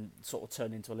has then sort of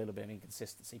turned into a little bit of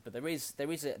inconsistency. But there is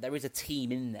a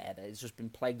team in there that has just been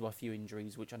plagued by a few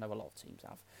injuries, which I know a lot of teams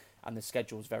have, and the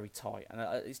schedule is very tight. And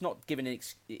it's not giving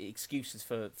excuses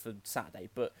for Saturday,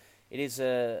 but it is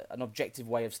an objective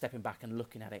way of stepping back and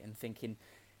looking at it and thinking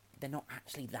they're not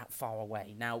actually that far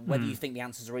away. Now, whether you think the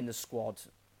answers are in the squad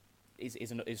is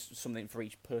something for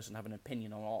each person to have an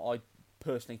opinion on. I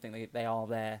personally think they are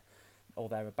there or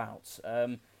thereabouts.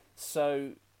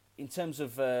 So in terms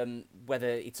of whether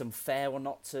it's unfair or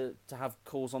not to have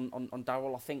calls on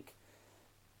Daryl, I think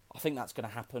that's going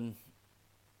to happen.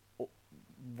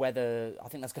 Whether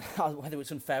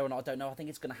it's unfair or not, I don't know. I think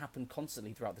it's going to happen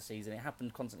constantly throughout the season. It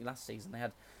happened constantly last season. They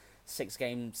had 6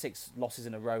 losses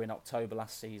in a row in October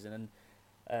last season,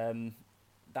 and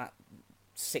that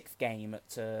 6th game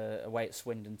away at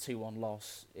Swindon, 2-1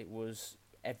 loss. It was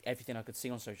everything I could see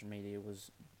on social media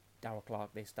was Darrell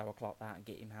Clark this, Darrell Clark that,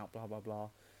 get him out, blah blah blah.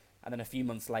 And then a few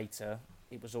months later,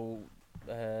 it was all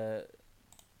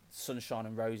sunshine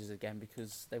and roses again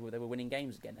because they were winning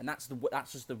games again. And that's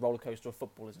just the roller coaster of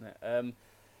football, isn't it?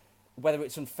 Whether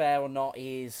it's unfair or not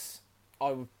is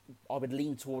I would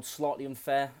lean towards slightly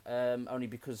unfair, only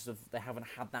because they haven't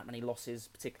had that many losses,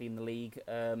 particularly in the league.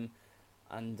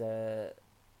 And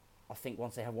I think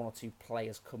once they have 1 or 2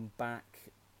 players come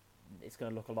back, it's going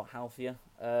to look a lot healthier.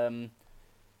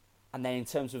 And then in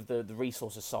terms of the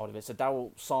resources side of it, so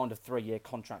Darrell signed a 3-year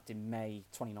contract in May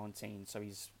 2019, so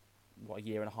he's, a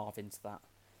year and a half into that.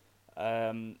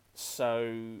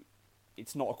 So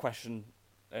it's not a question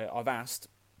I've asked.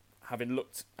 Having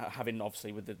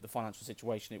obviously with the financial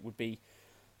situation, it would be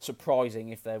surprising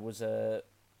if there was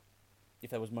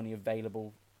money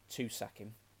available to sack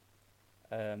him.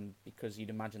 Because you'd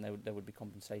imagine there would be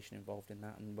compensation involved in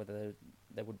that, and whether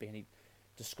there would be any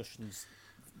discussions,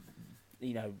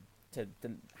 to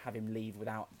have him leave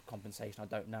without compensation, I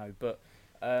don't know. But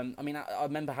I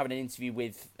remember having an interview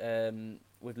with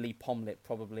Lee Pomlet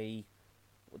probably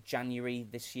January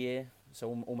this year,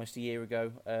 so almost a year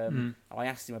ago. And I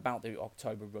asked him about the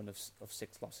October run of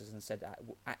 6 losses and said,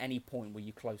 at any point were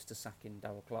you close to sacking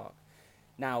Darrell Clark?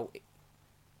 Now,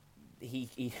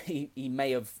 he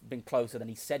may have been closer than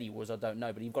he said he was, I don't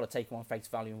know, but you've got to take him on face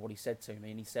value in what he said to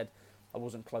me, and he said, I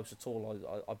wasn't close at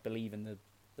all. I believe in the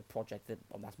project.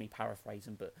 That's me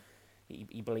paraphrasing, but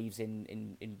he believes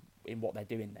in what they're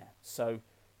doing there. So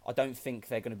I don't think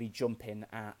they're going to be jumping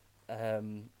at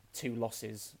 2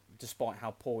 losses, despite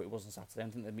how poor it was on Saturday. I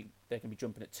don't think they're going to be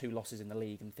jumping at 2 losses in the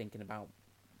league and thinking about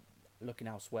looking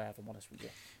elsewhere, if I'm honest with you.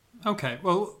 Okay,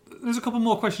 well, there's a couple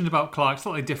more questions about Clark,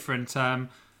 slightly different. I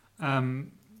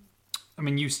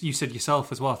mean, you said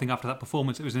yourself as well, I think, after that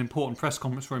performance, it was an important press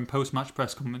conference for him, post-match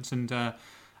press conference,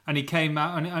 and he came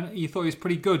out and you thought he was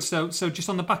pretty good. So just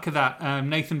on the back of that,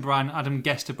 Nathan Bryan, Adam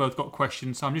Guest have both got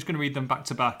questions, so I'm just going to read them back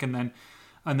to back and then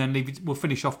we'll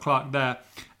finish off Clark there.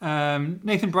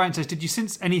 Nathan Bryan says, did you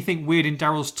sense anything weird in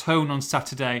Darrell's tone on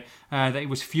Saturday, that he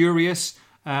was furious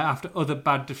after other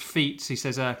bad defeats? He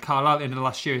says, Carlisle at the end of the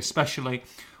last year especially.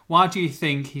 Why do you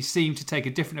think he seemed to take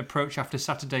a different approach after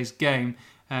Saturday's game?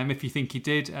 If you think he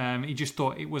did, he just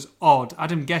thought it was odd.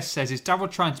 Adam Guest says, is Darrell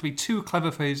trying to be too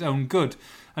clever for his own good?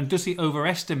 And does he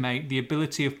overestimate the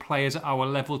ability of players at our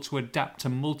level to adapt to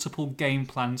multiple game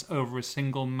plans over a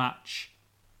single match?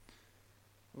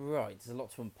 Right, there's a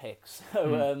lot to unpick.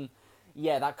 So,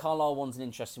 yeah, that Carlisle one's an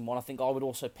interesting one. I think I would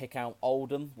also pick out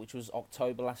Oldham, which was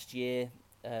October last year.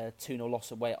 2-0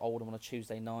 loss away at Oldham on a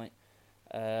Tuesday night.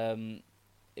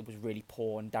 It was really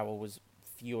poor, and Darrell was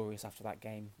furious after that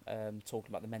game,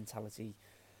 talking about the mentality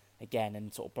again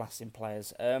and sort of blasting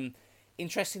players.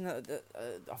 Interesting that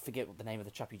I forget what the name of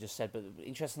the chap you just said, but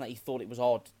interesting that he thought it was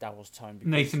odd, Darrell's tone.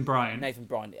 Nathan Bryan. Nathan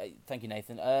Bryan. Thank you,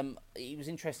 Nathan. It was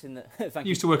interesting that. Thank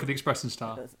Used to work at the Express and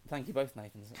Star. Thank you both,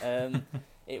 Nathans.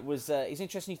 It's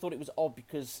interesting he thought it was odd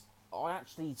because I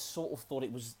actually sort of thought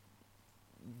it was.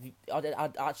 I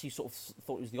actually sort of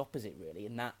thought it was the opposite, really,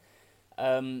 in that.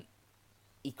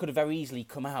 He could have very easily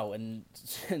come out and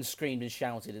screamed and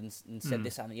shouted and said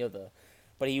this and the other.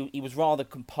 But he was rather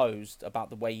composed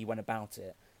about the way he went about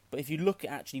it. But if you look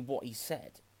at actually what he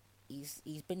said,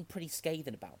 he's been pretty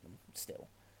scathing about them still.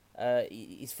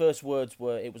 His first words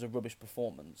were, it was a rubbish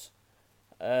performance.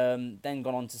 Then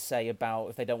gone on to say about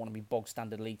if they don't want to be bog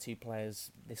standard League 2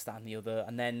 players, this, that and the other.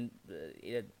 And then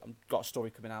I've got a story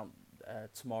coming out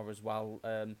tomorrow as well.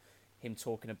 Him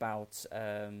talking about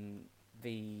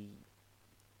the...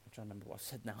 I'm trying to remember what I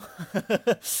said now.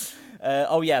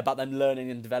 About them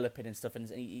learning and developing and stuff. And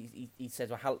he says,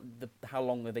 well, how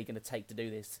long are they going to take to do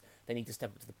this? They need to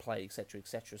step up to the plate, etc.,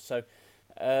 etc. So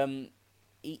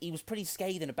he was pretty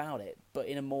scathing about it, but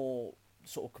in a more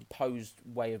sort of composed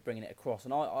way of bringing it across.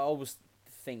 And I always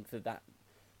think that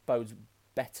bodes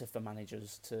better for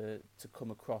managers to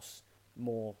come across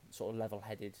more sort of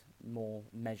level-headed, more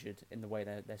measured in the way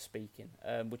they're speaking,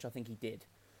 which I think he did.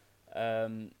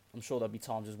 I'm sure there'll be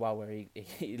times as well where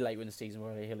he later in the season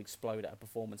where he'll explode at a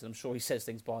performance, and I'm sure he says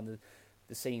things behind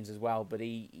the scenes as well. But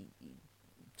he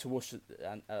to us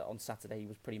on Saturday he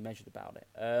was pretty measured about it.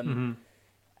 And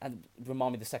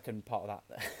remind me the second part of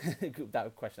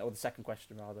that question, or the second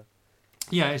question rather.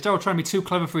 Yeah, is Darrell trying to be too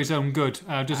clever for his own good?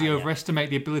 Does he overestimate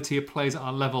the ability of players at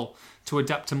our level to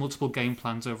adapt to multiple game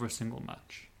plans over a single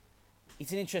match?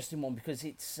 It's an interesting one because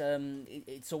it's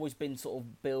always been sort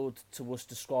of billed to us,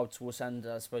 described to us, and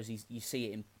I suppose you see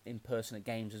it in person at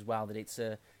games as well, that it's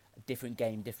a different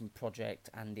game, different project,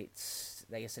 and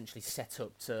they essentially set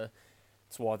up to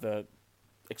either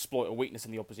exploit a weakness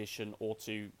in the opposition or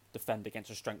to defend against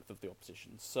the strength of the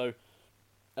opposition. So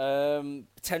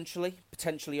potentially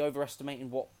overestimating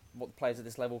what the players at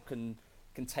this level can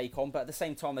take on, but at the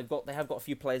same time they have got a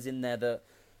few players in there that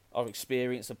are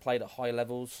experienced, have played at high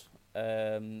levels.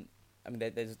 I mean,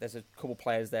 there's a couple of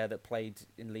players there that played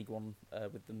in League One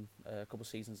with them a couple of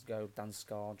seasons ago. Dan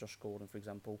Scarr, Josh Gordon, for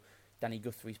example. Danny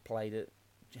Guthrie's played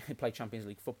Champions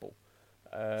League football.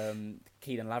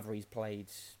 Keelan Lavery's played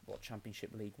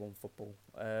Championship League One football.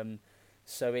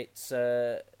 So it's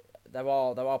there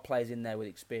are players in there with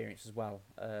experience as well.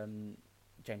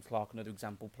 James Clark, another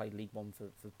example, played League One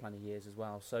for plenty of years as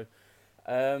well. So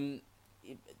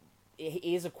it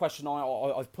is a question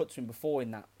I've put to him before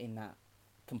in that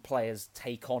can players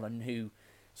take on a new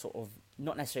sort of,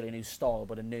 not necessarily a new style,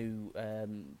 but a new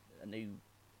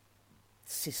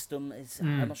system.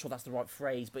 I'm not sure that's the right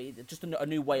phrase, but just a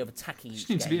new way of attacking. Just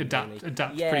need to be adapt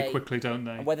pretty quickly, don't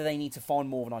they? And whether they need to find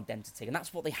more of an identity, and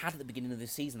that's what they had at the beginning of the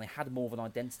season. They had more of an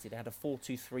identity. They had a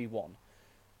 4-2-3-1,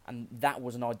 and that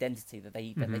was an identity that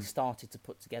they started to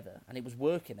put together, and it was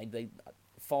working. They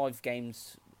 5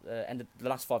 games. Ended the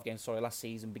last 5 games, last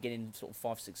season, beginning sort of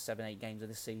 5, 6, 7, 8 games of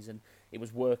this season, it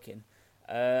was working,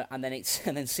 and then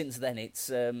since then it's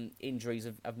injuries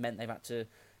have meant they've had to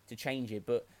change it.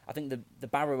 But I think the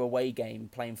Barrow away game,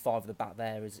 playing 5 at the back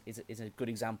there is a good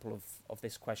example of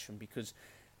this question, because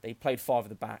they played 5 at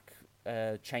the back,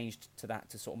 changed to that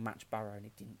to sort of match Barrow, and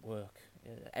it didn't work.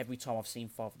 Every time I've seen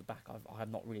 5 at the back, I have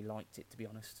not really liked it, to be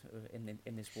honest,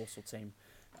 in this Walsall team.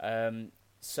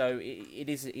 So it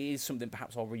is something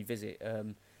perhaps I'll revisit.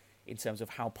 in terms of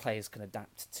how players can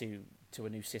adapt to a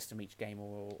new system each game,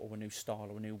 or a new style,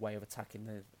 or a new way of attacking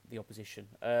the opposition.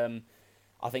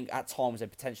 I think at times they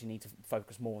potentially need to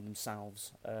focus more on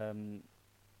themselves,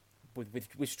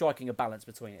 with striking a balance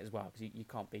between it as well, because you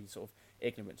can't be sort of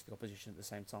ignorant to the opposition at the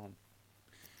same time.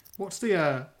 What's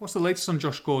the latest on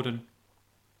Josh Gordon?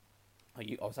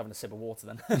 I was having a sip of water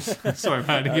then. Sorry,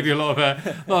 man, to give you a lot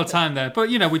of time there. But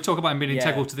we talk about him being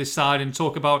integral to this side, and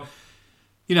talk about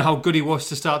how good he was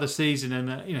to start the season, and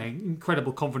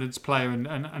incredible confidence player,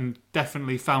 and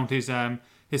definitely found his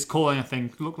calling. I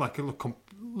think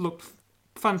looked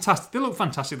fantastic. They looked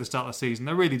fantastic at the start of the season.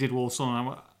 They really did,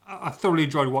 Walsall. I thoroughly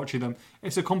enjoyed watching them.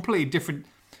 It's a completely different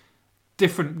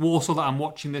Walsall that I'm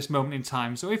watching this moment in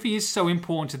time. So if he is so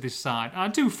important to this side, I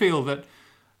do feel that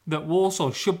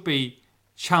Walsall should be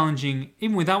challenging,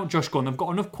 even without Josh Gordon. They've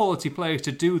got enough quality players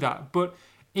to do that. But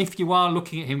if you are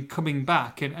looking at him coming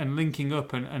back and linking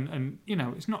up, and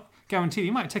it's not guaranteed.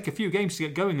 He might take a few games to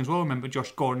get going as well. Remember,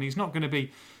 Josh Gordon, he's not going to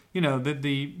be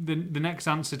the next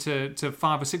answer to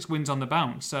 5 or 6 wins on the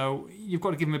bounce. So you've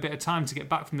got to give him a bit of time to get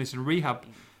back from this and rehab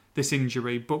this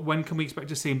injury. But when can we expect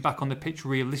to see him back on the pitch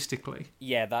realistically?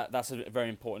 Yeah, that's a very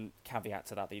important caveat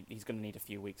to that. He's going to need a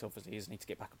few weeks, obviously, isn't he, to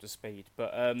get back up to speed.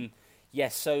 But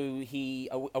yes, so he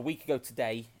a week ago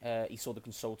today he saw the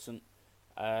consultant.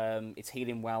 It's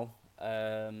healing well,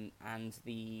 and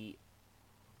the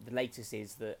latest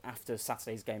is that after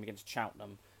Saturday's game against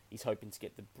Cheltenham, he's hoping to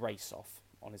get the brace off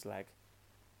on his leg.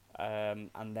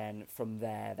 And then from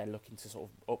there, they're looking to sort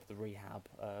of up the rehab,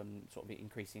 sort of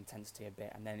increase the intensity a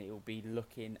bit, and then it will be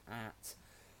looking at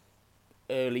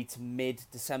early to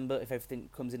mid-December if everything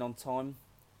comes in on time.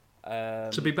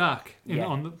 To be back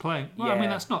on the playing. Well, yeah. I mean,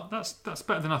 that's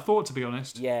better than I thought, to be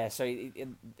honest. Yeah, so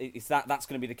it's that's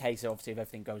going to be the case. Obviously, if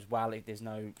everything goes well, if there's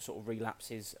no sort of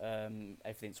relapses,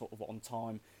 everything's sort of on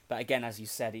time. But again, as you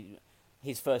said,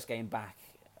 his first game back,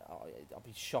 I'll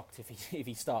be shocked if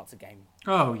he starts a game.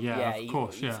 Oh yeah, of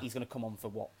course. He's going to come on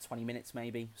for 20 minutes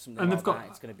maybe, something and like they've got, that.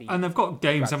 It's going to be, and they've got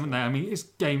games, haven't they? I mean, it's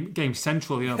game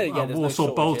central. Walsall,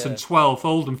 no Bolton 12th,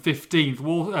 Oldham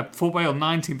 15th, Fort Vale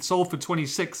 19th, Salford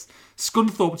 26th,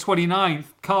 Scunthorpe 29th,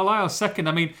 Carlisle 2nd.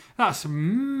 I mean, that's a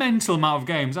mental amount of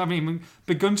games. I mean,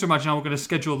 begun to imagine how we're going to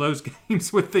schedule those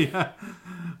games with the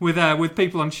with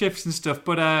people on shifts and stuff.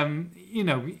 But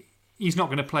he's not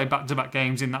going to play back-to-back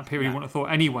games in that period, you would have thought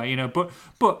anyway, But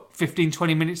 15,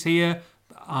 20 minutes here,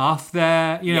 half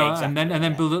there, exactly, and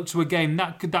then build up to a game.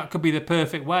 That could be the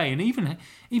perfect way. And even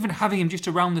having him just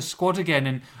around the squad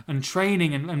again and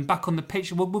training and back on the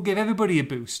pitch will give everybody a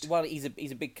boost. Well, he's a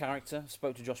big character.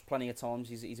 Spoke to Josh plenty of times.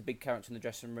 He's a big character in the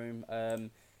dressing room.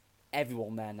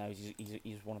 Everyone there knows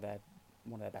he's one of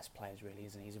their best players, really,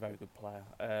 isn't he? He's a very good player.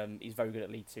 He's very good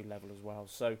at League 2 level as well.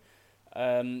 So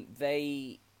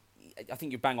I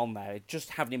think you're bang on there.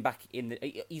 Just having him back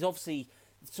he's obviously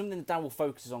something that Darryl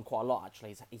focuses on quite a lot.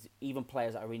 Actually, is even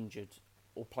players that are injured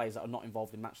or players that are not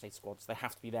involved in matchday squads. They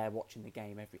have to be there watching the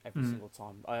game every single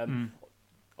time.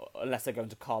 Unless they're going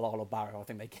to Carlisle or Barrow, I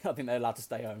think they're allowed to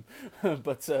stay home.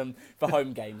 But for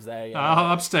home games,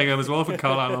 I'm staying home as well for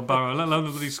Carlisle or Barrow, let alone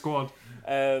the bloody squad.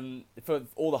 For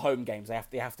all the home games,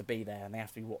 they have to be there and they have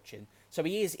to be watching. So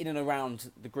he is in and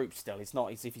around the group still. It's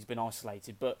not as if he's been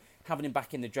isolated, but having him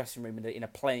back in the dressing room in a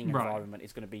playing environment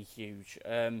is going to be huge.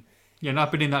 And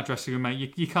I've been in that dressing room,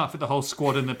 mate. You can't fit the whole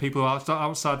squad and the people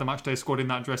outside the matchday squad in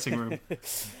that dressing room.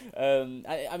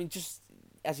 I mean, just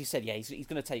as you said, he's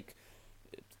going to take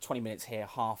 20 minutes here,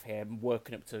 half here,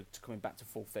 working up to coming back to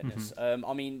full fitness. Mm-hmm.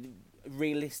 I mean,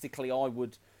 realistically, I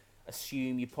would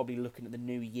assume you're probably looking at the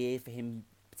new year for him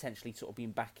potentially sort of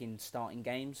being back in starting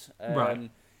games. Right.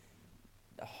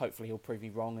 Hopefully he'll prove me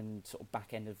wrong and sort of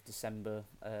back end of December,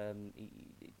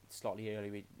 slightly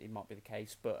earlier it might be the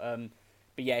case. But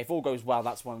yeah, if all goes well,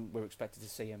 that's when we're expected to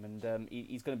see him, and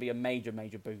he's going to be a major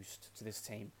boost to this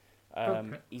team.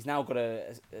 Okay. He's now got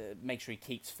to make sure he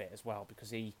keeps fit as well,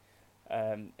 because the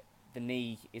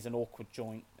knee is an awkward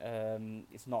joint.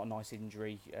 It's not a nice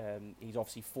injury. He's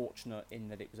obviously fortunate in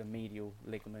that it was a medial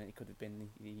ligament. It could have been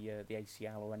the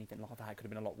ACL or anything like that. It could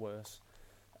have been a lot worse.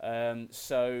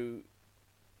 So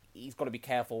he's got to be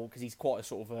careful, because he's quite a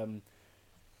sort of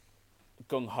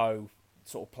gung-ho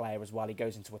sort of player as well. He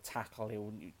goes into a tackle, he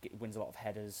wins a lot of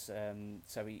headers,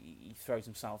 so he throws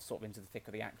himself sort of into the thick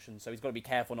of the action. So he's got to be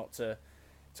careful not to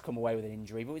come away with an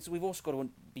injury. But we've also got to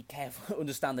be careful,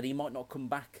 understand that he might not come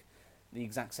back the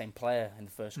exact same player in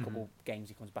the first couple games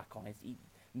he comes back on.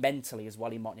 Mentally as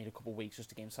well, he might need a couple of weeks just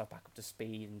to get himself back up to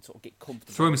speed and sort of get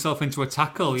comfortable. Throw himself into a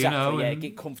tackle, exactly,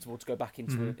 get comfortable to go back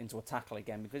into a tackle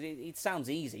again, because it sounds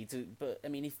easy but I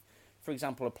mean, if, for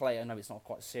example, a player, I know it's not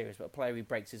quite serious, but a player who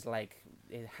breaks his leg,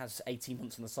 has 18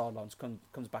 months on the sidelines,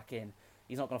 comes back in,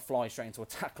 he's not going to fly straight into a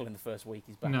tackle in the first week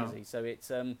he's back, No. is he? So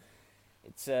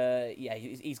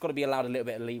he's got to be allowed a little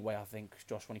bit of leeway, I think,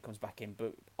 Josh, when he comes back in.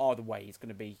 But either way, it's going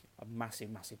to be a massive,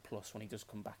 massive plus when he does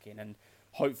come back in, and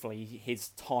hopefully his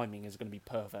timing is going to be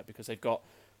perfect because they've got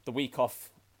the week off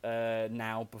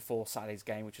now before Saturday's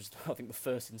game, which is I think the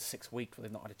first in 6 weeks where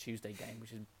they've not had a Tuesday game,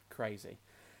 which is crazy.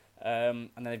 And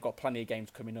then they've got plenty of games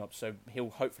coming up, so he'll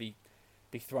hopefully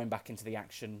be thrown back into the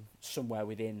action somewhere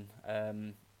within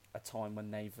a time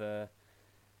when they've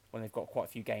got quite a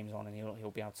few games on, and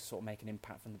he'll be able to sort of make an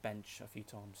impact from the bench a few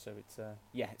times. So it's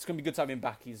going to be good to have him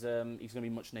back. He's going to be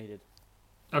much needed.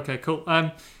 Okay, cool.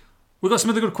 We've got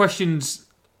some other good questions,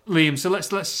 Liam. So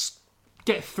let's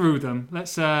get through them.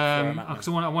 Let's because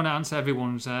I want to answer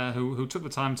everyone's who took the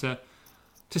time to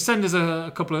send us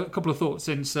a couple of thoughts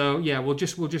in. So yeah, we'll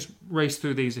just race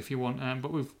through these if you want.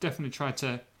 But we've definitely tried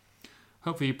to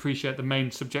hopefully appreciate the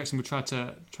main subjects, and we'll try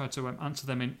to answer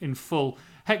them in full.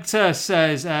 Hector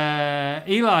says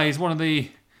Eli is one of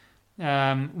the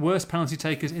worst penalty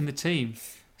takers in the team.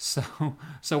 So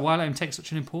why let him take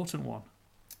such an important one?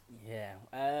 Yeah,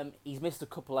 he's missed a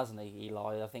couple, hasn't he,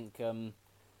 Eli? I think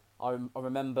I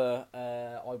remember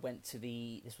I went to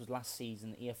this was last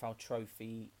season, the EFL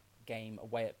Trophy game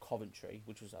away at Coventry,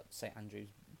 which was at St Andrews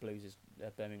Blues'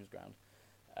 Birmingham's ground.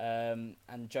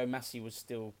 And Joe Massey was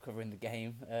still covering the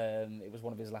game. It was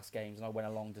one of his last games, and I went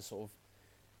along to sort of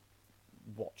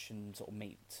watch and sort of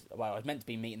meet. Well, I was meant to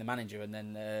be meeting the manager, and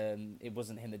then it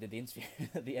wasn't him that did the interview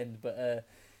at the end. But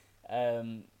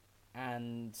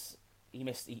and he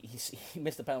missed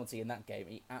the penalty in that game.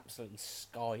 He absolutely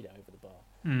skied over the bar.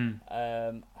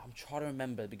 I'm trying to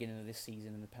remember the beginning of this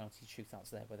season and the penalty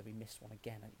shootouts there, whether he missed one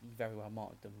again. He very well might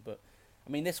have done, but I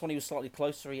mean, this one he was slightly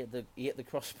closer. He hit the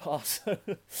crossbar. So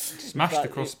Smashed the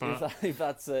crossbar. If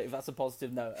that's a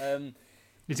positive note.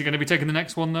 Is he going to be taking the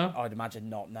next one though? I'd imagine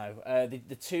not. No.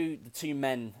 The two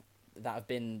men that have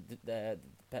been the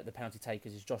penalty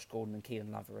takers is Josh Gordon and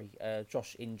Keelan Lavery.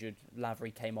 Josh injured.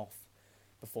 Lavery came off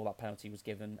before that penalty was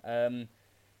given.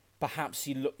 Perhaps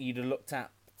you'd have looked at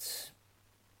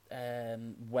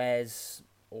Wes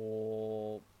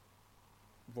or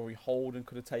Rory Holden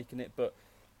could have taken it, but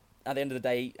at the end of the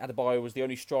day, Adebayo was the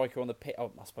only striker on the pitch.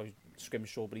 Oh, I suppose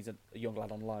Scrimshaw, but he's a young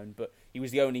lad on loan. But he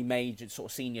was the only major sort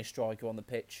of senior striker on the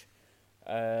pitch.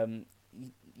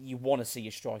 You want to see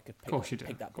your striker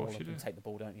pick that ball up and take the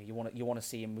ball, don't you? You want to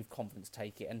see him with confidence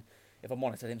take it. And if I'm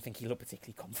honest, I didn't think he looked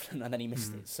particularly confident, and then he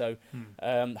missed it. So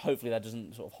hopefully that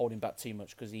doesn't sort of hold him back too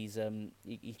much, because he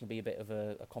can be a bit of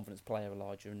a confidence player,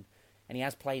 Elijah, and he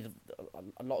has played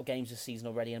a lot of games this season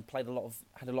already, and had a lot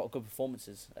of good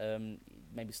performances.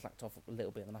 Maybe slacked off a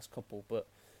little bit in the last couple, but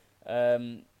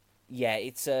yeah,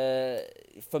 it's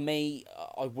for me.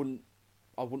 I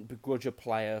wouldn't begrudge a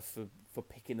player for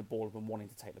picking the ball up and wanting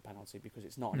to take the penalty, because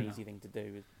it's not an easy thing to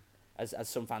do. As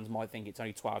some fans might think, it's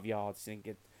only 12 yards. I think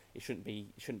it shouldn't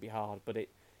be hard, but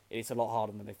it's a lot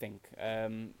harder than they think.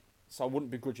 So I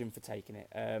wouldn't begrudge him for taking it.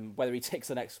 Whether he takes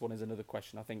the next one is another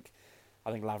question. I think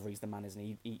Lavery's the man,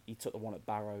 isn't he? He took the one at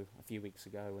Barrow a few weeks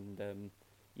ago, and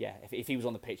yeah, if he was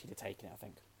on the pitch, he'd have taken it, I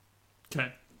think.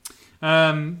 Okay.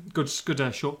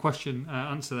 Good short question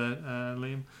answer there,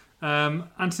 Liam.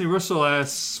 Anthony Russell,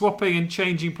 swapping and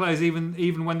changing players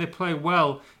even when they play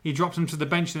well. He drops them to the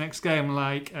bench the next game,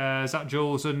 like Zach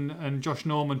Jules and Josh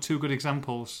Norman, two good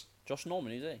examples. Josh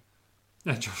Norman, who's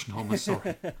he? Josh Norman,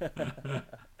 sorry.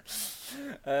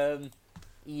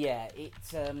 Yeah,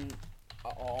 it's...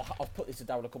 I've put this to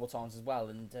Darryl a couple of times as well,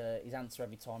 and his answer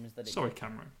every time is that... Sorry,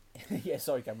 Cameron. Yeah,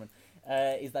 sorry, Cameron.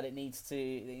 Is that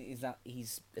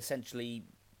he's essentially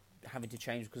having to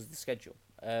change because of the schedule,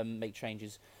 make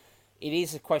changes. It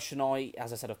is a question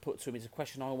as I said, I've put to him, it's a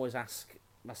question I always ask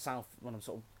myself when I'm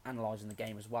sort of analysing the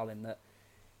game as well, in that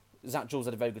Zach Jules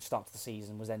had a very good start to the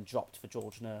season, was then dropped for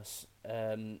George Nurse.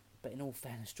 But in all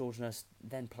fairness, George Nurse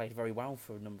then played very well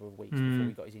for a number of weeks before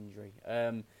he got his injury.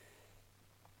 I'm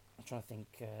trying to think,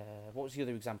 what was the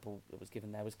other example that was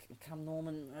given there? Was Cam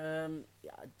Norman?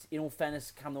 In all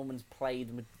fairness, Cam Norman's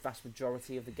played the vast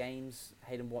majority of the games.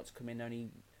 Hayden White's come in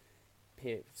only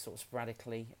sort of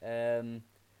sporadically.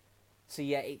 So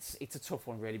yeah, it's a tough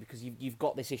one really, because you've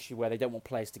got this issue where they don't want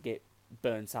players to get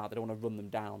burnt out. They don't want to run them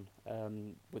down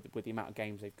with the amount of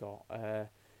games they've got.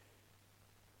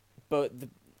 But the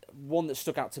one that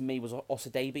stuck out to me was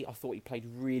Osadebe. I thought he played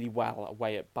really well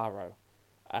away at Barrow.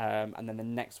 And then the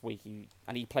next week he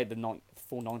played the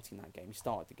full 90 in that game. He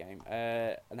started the game,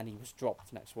 and then he was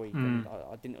dropped next week. And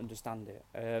I didn't understand it.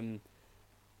 And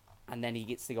then he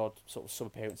gets the odd sort of sub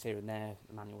appearance here and there.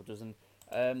 Emmanuel doesn't.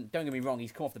 Don't get me wrong;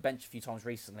 he's come off the bench a few times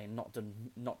recently and not done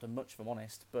much, if I'm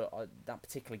honest. But that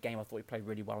particular game, I thought he played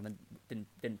really well and then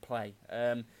didn't play.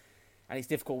 And it's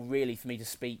difficult, really, for me to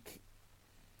speak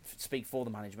for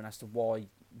the management as to why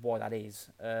that is.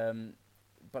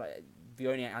 But the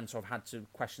only answer I've had to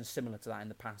questions similar to that in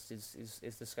the past is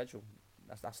the schedule.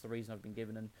 That's the reason I've been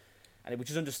given, and which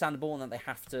is understandable, and that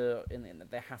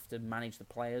they have to manage the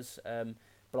players.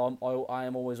 But I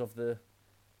am always of the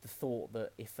thought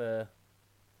that if a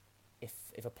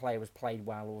player has played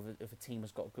well, or if a team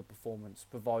has got a good performance,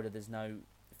 provided there's no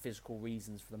physical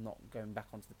reasons for them not going back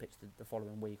onto the pitch the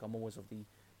following week, I'm always of the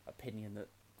opinion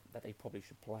that they probably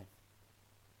should play.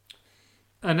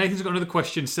 Nathan's got another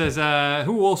question. Says, who are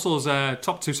Walsall's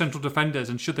top 2 central defenders,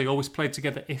 and should they always play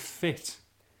together if fit?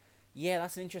 Yeah,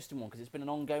 that's an interesting one, because it's been an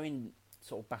ongoing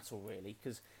sort of battle, really.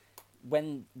 Because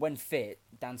when fit,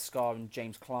 Dan Scarr and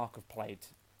James Clark have played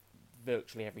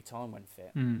virtually every time when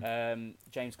fit.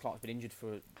 James Clark's been injured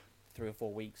for 3 or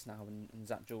 4 weeks now, and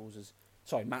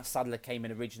Matt Sadler came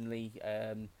in originally.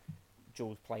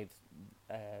 Jules played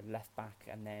left back,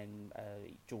 and then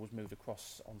Jules moved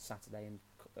across on Saturday, and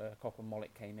Cochrane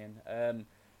Mollick came in.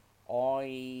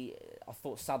 I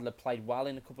thought Sadler played well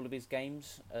in a couple of his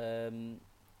games,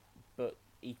 but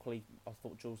equally I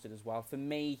thought Jules did as well. For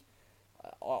me,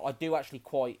 I do actually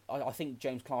I think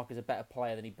James Clark is a better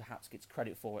player than he perhaps gets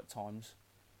credit for at times.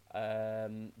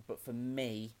 But for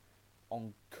me,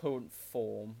 on current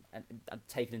form, and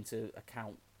taking into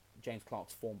account James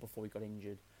Clark's form before he got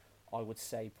injured, I would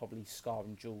say probably Scarr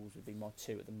and Jules would be my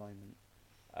 2 at the moment.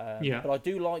 But I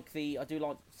do like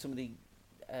some of the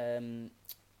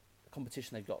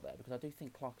competition they've got there, because I do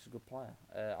think Clark's a good player.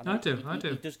 I do.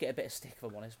 He does get a bit of stick, if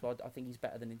I'm honest, but I think he's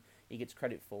better than he gets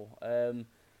credit for.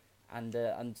 And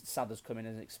Sadler's come in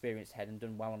as an experienced head and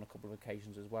done well on a couple of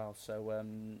occasions as well. So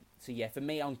yeah, for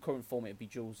me on current form, it'd be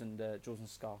Jules and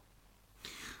Scarr.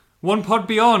 One pod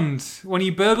beyond. When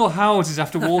you burgle houses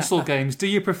after Walsall games, do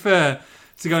you prefer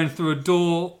to go in through a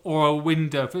door or a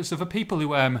window? So for people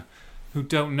who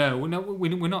don't know, we're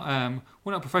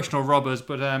not professional robbers,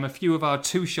 but a few of our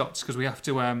 2 shots, because we have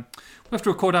to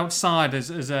record outside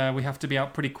as we have to be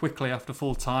out pretty quickly after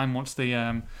full time once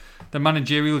the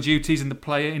managerial duties and the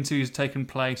player interviews have taken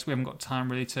place. We haven't got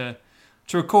time really to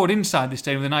record inside this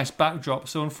stadium with a nice backdrop.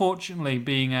 So unfortunately,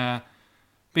 being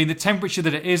the temperature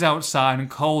that it is outside, and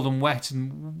cold and wet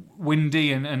and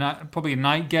windy, and probably a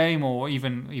night game, or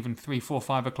even 3, 4,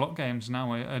 5 o'clock games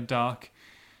now are dark.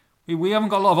 We haven't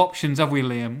got a lot of options, have we,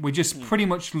 Liam? We just pretty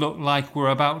much look like we're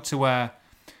about to go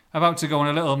on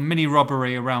a little mini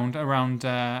robbery around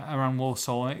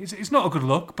Walsall. It's not a good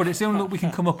look, but it's the only look we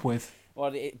can come up with.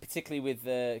 Well, particularly with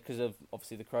because of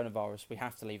obviously the coronavirus, we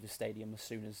have to leave the stadium as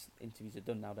soon as interviews are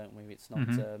done now, don't we? It's not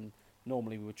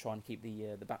normally we would try and keep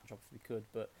the backdrop if we could,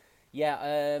 but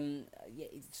the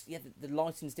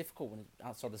lighting's difficult when it's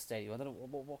outside the stadium. I don't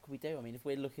know what can we do. I mean, if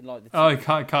we're looking like you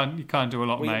can't do a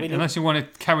lot, mate, unless you want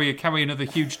to carry another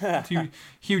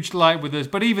huge light with us.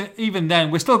 But even then,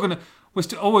 we're just going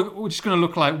to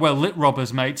look like well-lit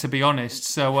robbers, mate, to be honest.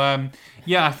 So, I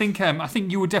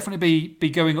think you would definitely be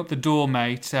going up the door,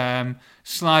 mate,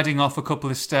 sliding off a couple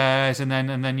of stairs, and then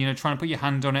trying to put your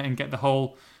hand on it and get the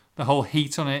whole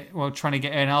heat on it while trying to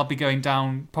get in. I'll be going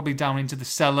probably down into the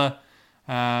cellar.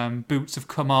 Boots have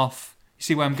come off. You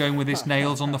see where I'm going with this?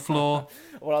 Nails on the floor.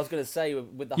 Well, I was going to say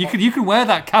with the you can wear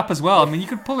that cap as well. I mean, you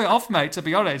could pull it off, mate. To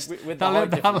be honest, with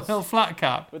that little flat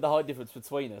cap. With the height difference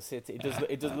between us, it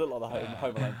does look like the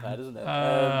Home Alone pair, doesn't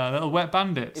it? Little wet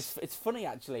bandits. It's funny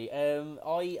actually.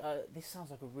 This sounds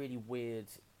like a really weird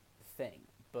thing,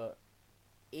 but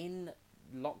in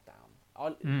lockdown,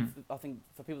 I think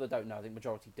for people that don't know, I think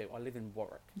majority do. I live in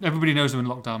Warwick. Everybody knows I'm in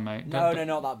lockdown, mate. No,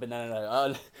 not that. But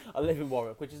no. I live in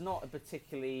Warwick, which is not a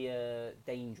particularly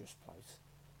dangerous place.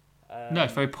 No,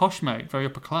 it's very posh, mate. Very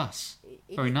upper class.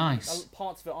 Very nice.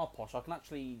 Parts of it are posh. I can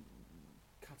actually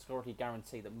categorically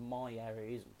guarantee that my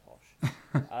area isn't posh.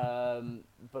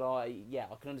 But I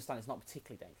can understand it's not a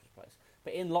particularly dangerous place.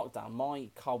 But in lockdown, my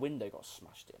car window got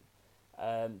smashed in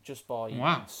just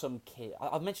by some kid.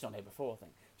 I've mentioned it on here before, I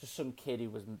think. Just some kid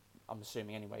who was, I'm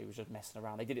assuming anyway, who was just messing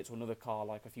around. They did it to another car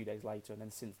like a few days later, and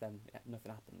then since then,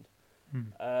 nothing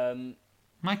happened.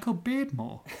 Michael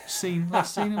Beardmore,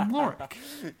 last seen in Warwick.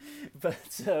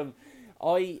 But I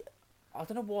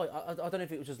don't know why. I don't know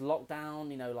if it was just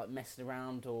lockdown, like messing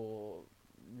around or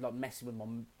like messing with my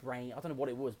brain. I don't know what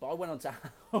it was, but I went onto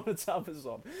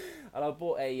Amazon and I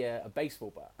bought a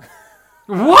baseball bat.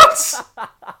 What?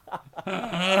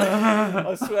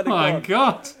 I swear to my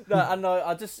God. No, and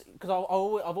I just because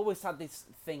I've always had this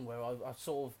thing where I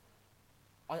sort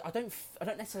of I don't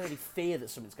necessarily fear that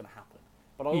something's going to happen,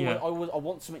 But I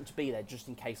want something to be there just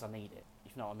in case I need it.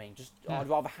 If you know what I mean. I'd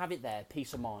rather have it there,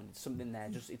 peace of mind. Something there,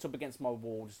 it's up against my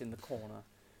wall, just in the corner.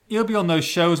 You'll be on those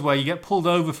shows where you get pulled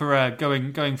over for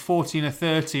going 40 or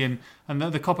 30, and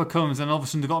the copper comes, and all of a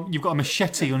sudden you've got a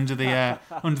machete under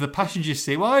the passenger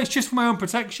seat. Well, it's just for my own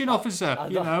protection, officer.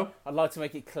 I'd like to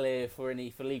make it clear for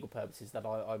legal purposes that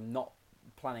I'm not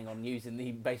planning on using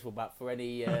the baseball bat for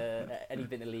any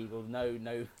anything illegal.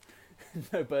 No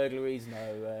burglaries,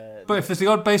 no. But if there's the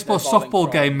odd baseball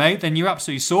softball game, mate, then you're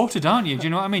absolutely sorted, aren't you? Do you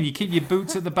know what I mean? You keep your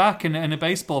boots at the back and a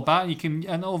baseball bat,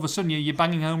 and all of a sudden you're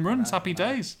banging home runs. Happy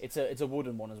days. It's a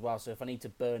wooden one as well, so if I need to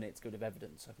burn it, it's good of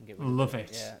evidence. I can get rid Love of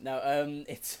it. Yeah. No.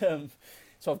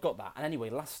 So I've got that. And anyway,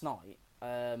 last night,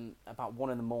 about 1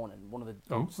 a.m, one of the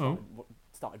dogs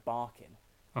started barking.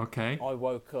 Okay. I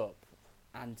woke up,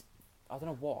 and I don't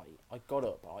know why. I got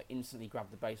up, I instantly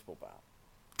grabbed the baseball bat.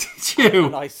 Did you?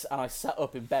 And I sat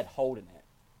up in bed holding it.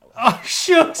 Oh,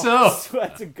 shut up! I swear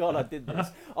to God, I did this.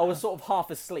 I was sort of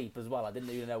half asleep as well. I didn't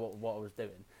even know what I was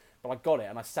doing. But I got it,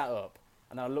 and I sat up,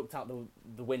 and then I looked out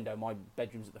the window. My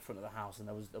bedroom's at the front of the house, and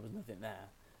there was nothing there.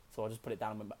 So I just put it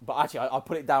down. But actually, I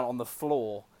put it down on the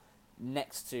floor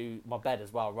next to my bed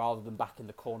as well, rather than back in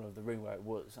the corner of the room where it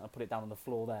was. And I put it down on the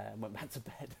floor there and went back to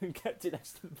bed and kept it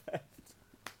next to the bed.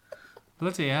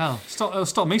 Bloody hell.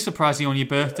 Stop me surprising you on your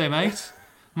birthday, mate.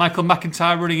 Michael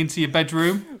McIntyre running into your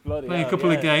bedroom, playing a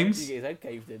couple of games. You get his head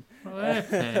caved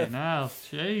in. Now,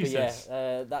 Jesus.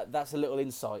 But yeah, that's a little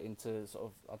insight into sort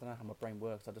of, I don't know how my brain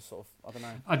works. I don't know.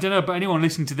 I don't know, but anyone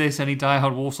listening to this, any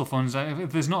diehard Walsall fans,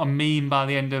 if there's not a meme by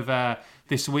the end of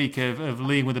this week of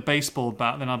Liam with a baseball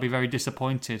bat, then I'll be very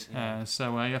disappointed. Yeah.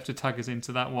 So you have to tag us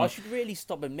into that one. I should really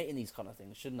stop admitting these kind of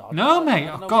things, shouldn't I? No, mate.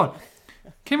 Oh, God.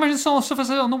 Can you imagine some of the stuff I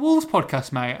said on the Wolves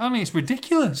podcast, mate? I mean, it's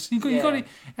ridiculous. You got it.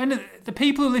 And the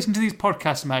people who listen to these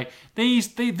podcasts, mate, these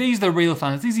are the real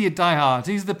fans. These are your diehards.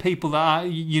 These are the people that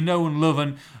you know and love,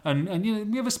 and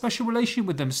you have a special relationship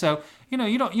with them. So you're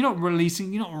not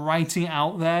writing it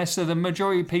out there. So the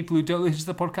majority of people who don't listen to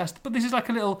the podcast, but this is like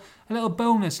a little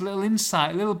bonus, a little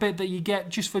insight, a little bit that you get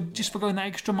just for going that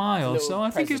extra mile. So I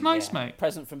think it's nice, mate.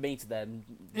 Present from me to them.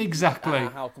 Exactly.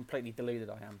 How completely deluded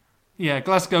I am. Yeah,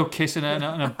 Glasgow kiss and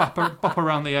a bop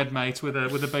around the head, mate, with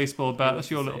a baseball bat.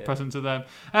 That's your little present to them.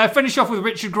 Finish off with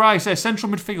Richard Grice,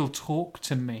 central midfield. Talk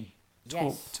to me.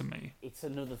 Talk to me. It's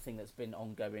another thing that's been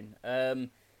ongoing.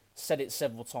 Said it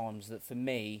several times that for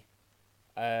me,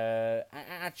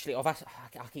 actually, I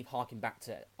keep harking back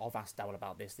to. I've asked Dowell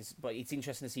about this, but it's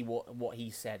interesting to see what he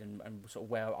said and sort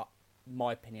of where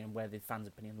my opinion and where the fans'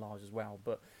 opinion lies as well.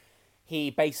 But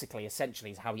he basically, essentially,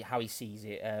 is how he sees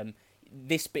it.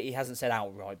 This bit he hasn't said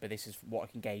outright, but this is what I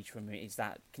can gauge from him, is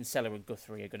that Kinsella and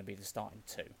Guthrie are going to be the starting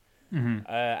two. Mm-hmm.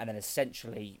 And then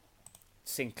essentially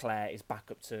Sinclair is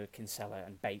back up to Kinsella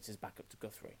and Bates is back up to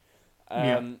Guthrie.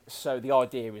 So the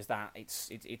idea is that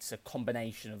it's a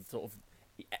combination of sort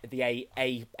of the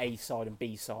A side and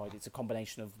B side. It's a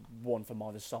combination of one from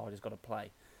either side has got to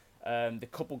play. The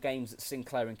couple games that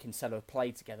Sinclair and Kinsella have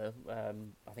played together,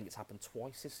 I think it's happened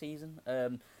twice this season.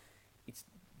 It's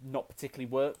not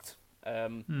particularly worked.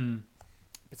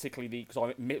 Particularly because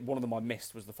one of them I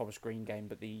missed was the Forest Green game,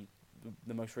 but the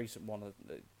most recent one,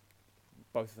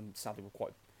 both of them sadly were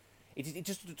quite. It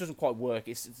just doesn't quite work.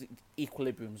 It's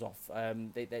equilibrium's off.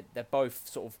 They're both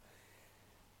sort of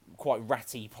quite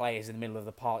ratty players in the middle of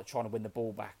the park trying to win the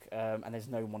ball back, and there's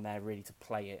no one there really to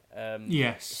play it.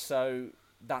 Yes. So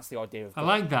that's the idea of. I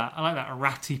like that. I like that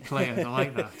ratty player. I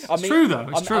like that. It's true though.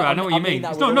 It's true. I know what you mean.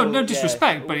 It's no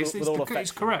disrespect, but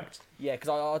it's correct. Yeah,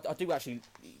 because I do actually,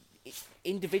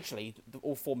 individually,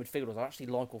 all four midfielders, I actually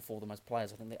like all four of them as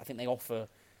players. I think they offer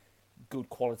good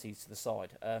qualities to the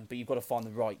side, but you've got to find the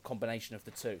right combination of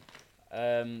the two.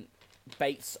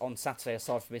 Bates on Saturday,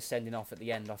 aside from his sending off at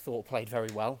the end, I thought played very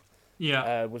well.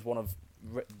 Yeah, was one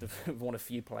of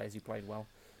few players who played well,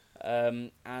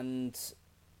 and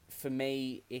for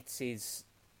me, it is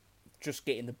just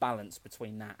getting the balance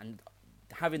between that and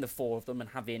having the four of them and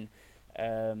having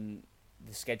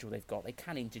the schedule they've got. They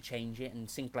can interchange it, and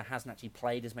Sinclair hasn't actually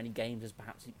played as many games as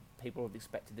perhaps people have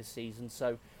expected this season.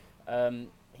 So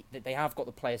they have got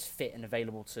the players fit and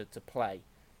available to play.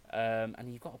 And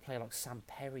you've got a player like Sam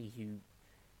Perry who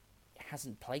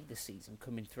hasn't played this season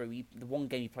coming through. The one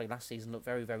game he played last season looked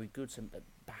very, very good, so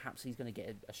perhaps he's going to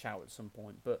get a shout at some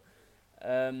point. But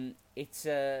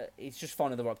it's just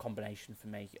finding the right combination for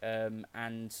me.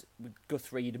 And with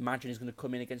Guthrie, you'd imagine he's going to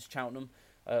come in against Cheltenham.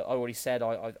 I already said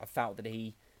I felt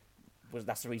that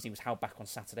that's the reason he was held back on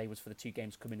Saturday, was for the two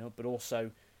games coming up, but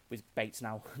also with Bates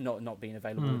now not being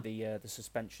available with the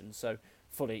suspension. So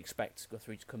fully expect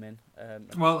Guthrie to come in.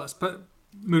 Well, but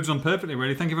moves on perfectly,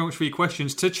 really. Thank you very much for your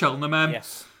questions to Cheltenham.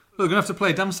 Yes. They're going to have to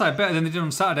play a damn sight better than they did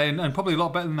on Saturday, and probably a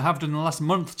lot better than they have done in the last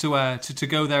month to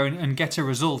go there and get a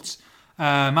result.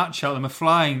 At Cheltenham are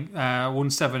flying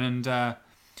 1-7 and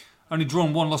only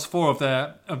drawn 1, lost 4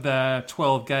 of their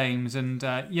 12 games, and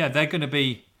they're going to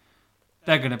be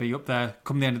up there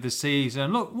come the end of the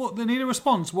season. Look, they need a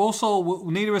response. Walsall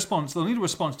will need a response. They'll need a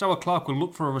response. Darrell Clark will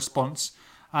look for a response,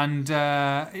 and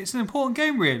it's an important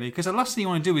game really, because the last thing you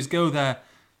want to do is go there,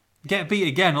 get beat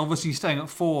again. Obviously, staying at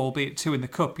 4, albeit 2 in the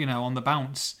cup. On the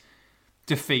bounce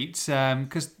defeats,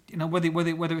 because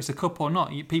whether it's a cup or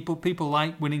not, people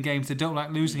like winning games. They don't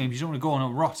like losing games. You don't want to go on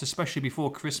a rot, especially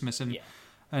before Christmas. This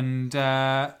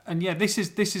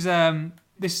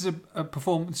is a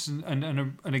performance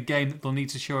and a game that they'll need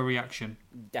to show a reaction.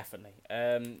 Definitely.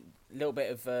 A little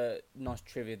bit of nice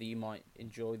trivia that you might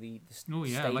enjoy. I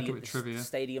like a bit of trivia.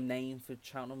 Stadium name for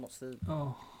Cheltenham. What's the?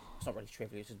 Oh, it's not really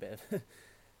trivia. It's just a bit of.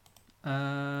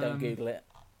 Don't Google it.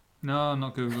 No, I'm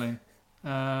not googling.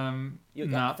 I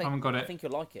haven't got it. I think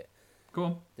you'll like it. Go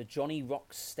on. The Johnny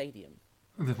Rocks Stadium.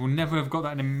 We'll never have got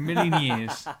that in a million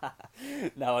years.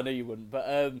 No, I know you wouldn't.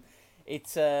 But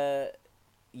it's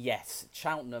yes,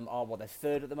 Cheltenham are they're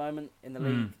third at the moment in the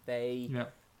league. They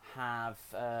have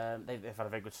they've had a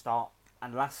very good start.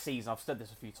 And last season, I've said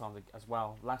this a few times as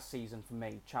well. Last season for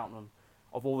me, Cheltenham,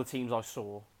 of all the teams I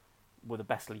saw, were the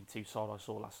best League Two side I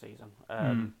saw last season,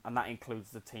 and that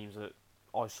includes the teams that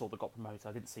I saw that got promoted.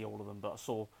 I didn't see all of them, but I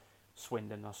saw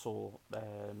Swindon, I saw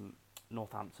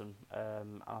Northampton,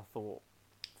 and I thought,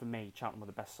 for me, Cheltenham were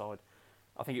the best side.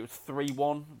 I think it was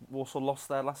 3-1. Walsall lost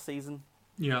there last season.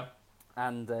 Yeah.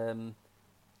 And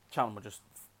Cheltenham were just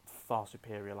far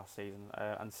superior last season,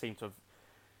 and seemed to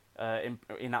have,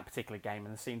 in that particular game,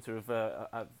 and seemed to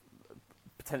have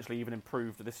potentially even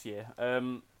improved this year.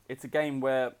 It's a game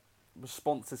where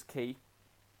response is key,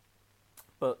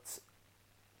 but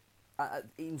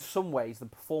in some ways the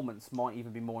performance might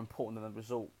even be more important than the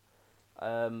result,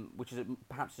 which is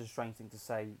perhaps a strange thing to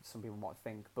say, some people might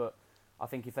think, but I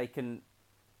think if they can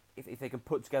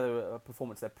put together a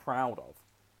performance they're proud of,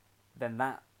 then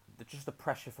just the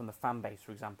pressure from the fan base,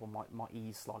 for example, might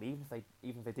ease slightly,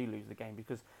 even if they do lose the game,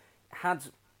 because had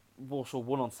Walsall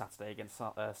won on Saturday against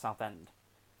Southend,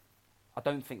 I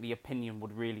don't think the opinion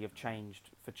would really have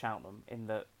changed for Cheltenham, in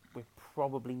that we're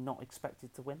probably not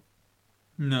expected to win.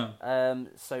 No.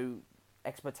 So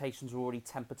expectations were already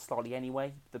tempered slightly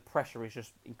anyway. The pressure is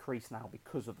just increased now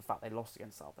because of the fact they lost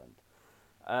against Southend.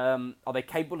 Are they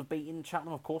capable of beating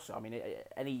Cheltenham? Of course. I mean,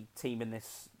 any team in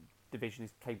this division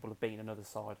is capable of beating another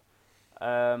side.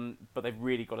 But they've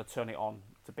really got to turn it on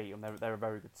to beat them. They're a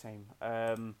very good team.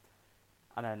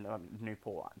 And then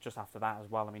Newport just after that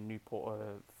as well. I mean, Newport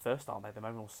are first, aren't they, at the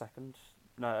moment, or second?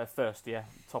 No, first, yeah,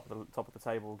 top of the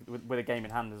table with a game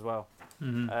in hand as well.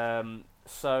 Mm-hmm.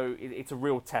 So it's a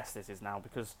real test, this is now,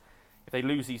 because if they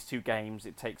lose these 2 games,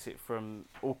 it takes it from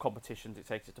all competitions. It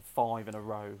takes it to 5 in a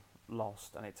row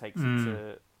lost, and it takes it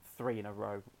to 3 in a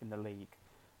row in the league,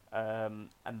 and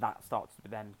that starts to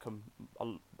then become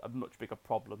a much bigger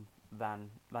problem than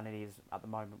it is at the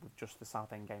moment with just the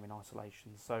Southend game in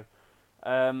isolation. So.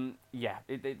 They've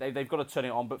got to turn it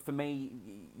on. But for me,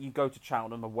 you go to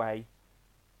Cheltenham away,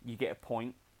 you get a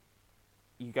point.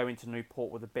 You go into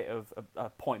Newport with a bit of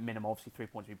a point minimum. Obviously, 3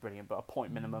 points would be brilliant, but a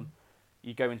point minimum.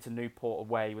 You go into Newport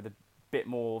away with a bit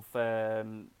more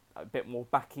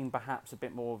backing, perhaps a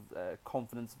bit more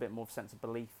confidence, a bit more sense of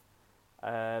belief.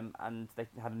 And they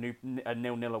had a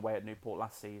 0-0 away at Newport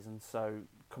last season, so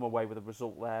come away with a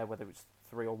result there, whether it's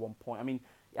 3 or 1 point. I mean,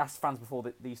 asked fans before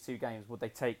these 2 games, would they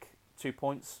take 2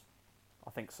 points? I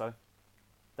think so,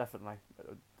 definitely.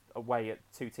 Away at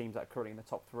 2 teams that are currently in the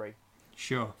top 3.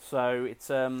 Sure. So it's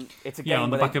a game on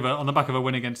the back of a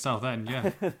win against Southend.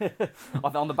 Yeah.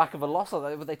 On the back of a loss,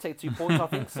 would they take 2 points? I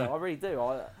think so. I really do.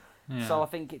 So I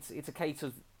think it's a case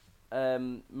of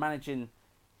managing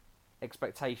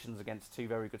expectations against 2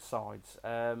 very good sides.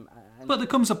 But there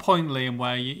comes a point, Liam,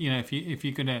 where if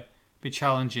you're going to be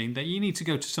challenging, that you need to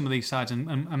go to some of these sides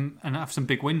and have some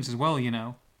big wins as well.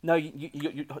 No,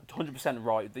 you're 100%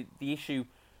 right. The issue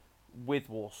with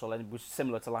Walsall, and it was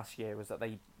similar to last year, was that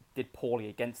they did poorly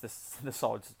against the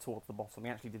sides towards the bottom. They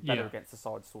actually did better against the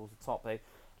sides towards the top. They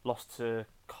lost to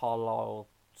Carlisle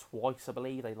twice, I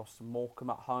believe. They lost to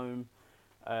Morecambe at home.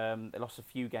 They lost a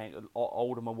few games.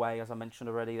 Oldham away, as I mentioned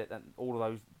already. That all of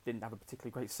those didn't have a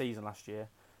particularly great season last year.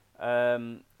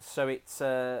 So it's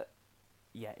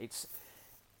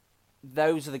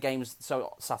those are the games.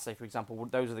 So Saturday, for example,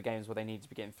 those are the games where they need to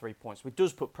be getting 3 points, which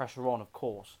does put pressure on, of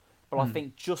course. But I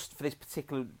think just for this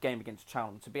particular game against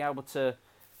Cheltenham, to be able to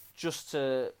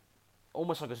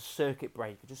almost like a circuit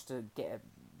breaker, just to get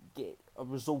a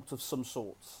result of some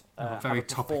sort. Very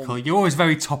topical. You're always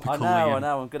very topical. I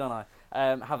know. I'm good, aren't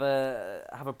I? Have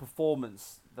a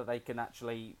performance that they can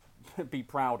actually be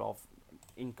proud of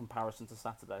in comparison to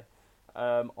Saturday.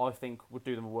 I think would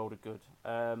do them a world of good.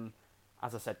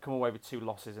 As I said, come away with 2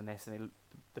 losses in this, and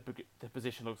the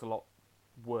position looks a lot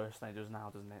worse than it does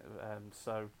now, doesn't it?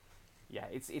 So, yeah,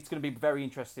 it's going to be a very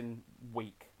interesting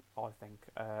week, I think,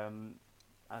 and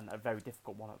a very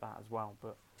difficult one at that as well.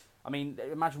 But I mean,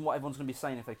 imagine what everyone's going to be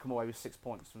saying if they come away with 6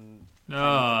 points from.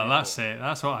 Oh, that's it.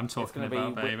 That's what I'm talking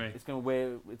about, baby. It's going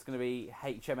to be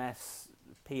HMS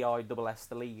PISS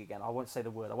the league again. I won't say the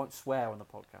word. I won't swear on the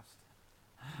podcast.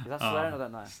 Is that swearing? I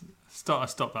don't know. I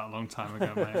stopped that a long time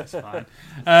ago, mate. It's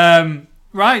fine.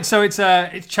 Right, so it's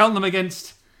Cheltenham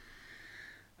against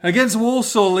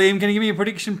Walsall. Liam, can you give me a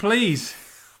prediction, please?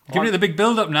 Give it the big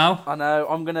build-up now. I know.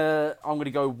 I'm gonna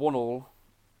go 1-1.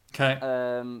 Okay.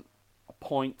 A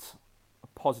point, a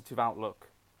positive outlook,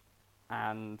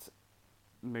 and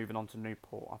moving on to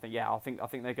Newport. I think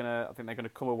they're gonna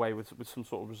come away with some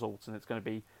sort of results, and it's going to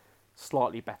be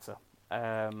slightly better.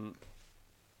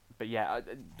 But yeah,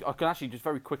 I can actually just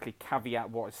very quickly caveat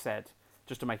what I said,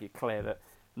 just to make it clear that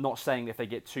not saying if they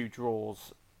get 2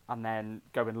 draws and then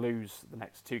go and lose the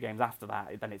next 2 games after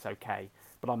that, then it's okay.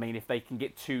 But I mean, if they can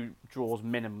get 2 draws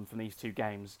minimum from these 2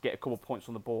 games, get a couple of points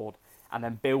on the board, and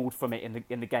then build from it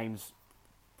in the games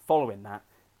following that,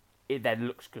 it then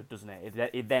looks good, doesn't it?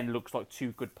 It then looks like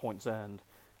 2 good points earned.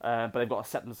 But they've got to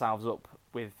set themselves up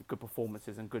with good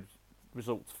performances and good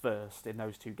results first in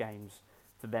those 2 games,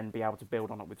 to then be able to build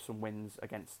on it with some wins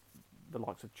against the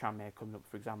likes of Tranmere coming up,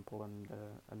 for example, and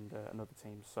other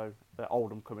teams. So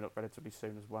Oldham coming up relatively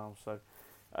soon as well. So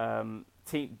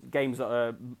games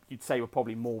that you'd say were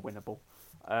probably more winnable.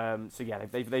 So yeah,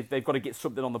 they've got to get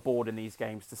something on the board in these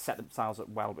games to set themselves up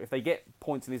well. But if they get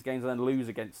points in these games and then lose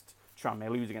against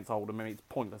Tranmere, lose against Oldham, I mean, it's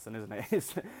pointless, then, isn't it?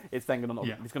 It's then going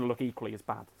to look equally as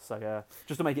bad. So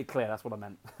just to make it clear, that's what I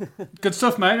meant. Good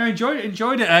stuff, mate. I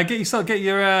enjoyed it.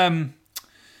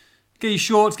 Get your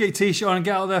shorts, get your t-shirt on, and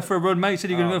get out there for a run, mate.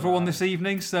 Said you're going to go for one this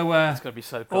evening, so it's going to be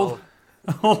so cool.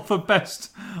 All the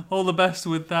best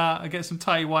with that. I get some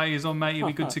tight whities on, mate. You'll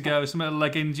be good to go. Some little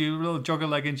leggings, little jogger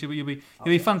leggings. You'll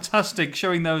be fantastic.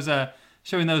 Showing those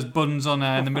buns on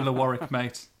in the middle of Warwick,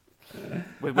 mate.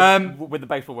 with the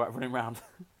baseball bat running round.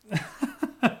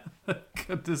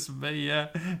 Goodness me, yeah.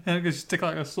 Stick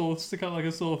out like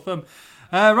a sore thumb.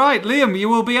 Right, Liam, you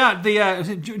will be at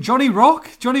the Johnny Rock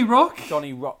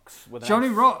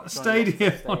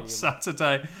Stadium on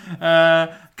Saturday.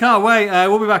 Can't wait.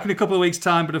 We'll be back in a couple of weeks'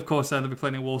 time, but of course they'll be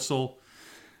playing at Walsall.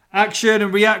 Action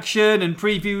and reaction and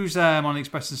previews on the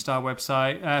Express and Star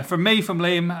website. From me, from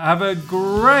Liam, have a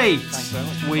great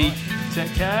week.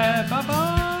 Take care.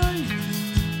 Bye-bye.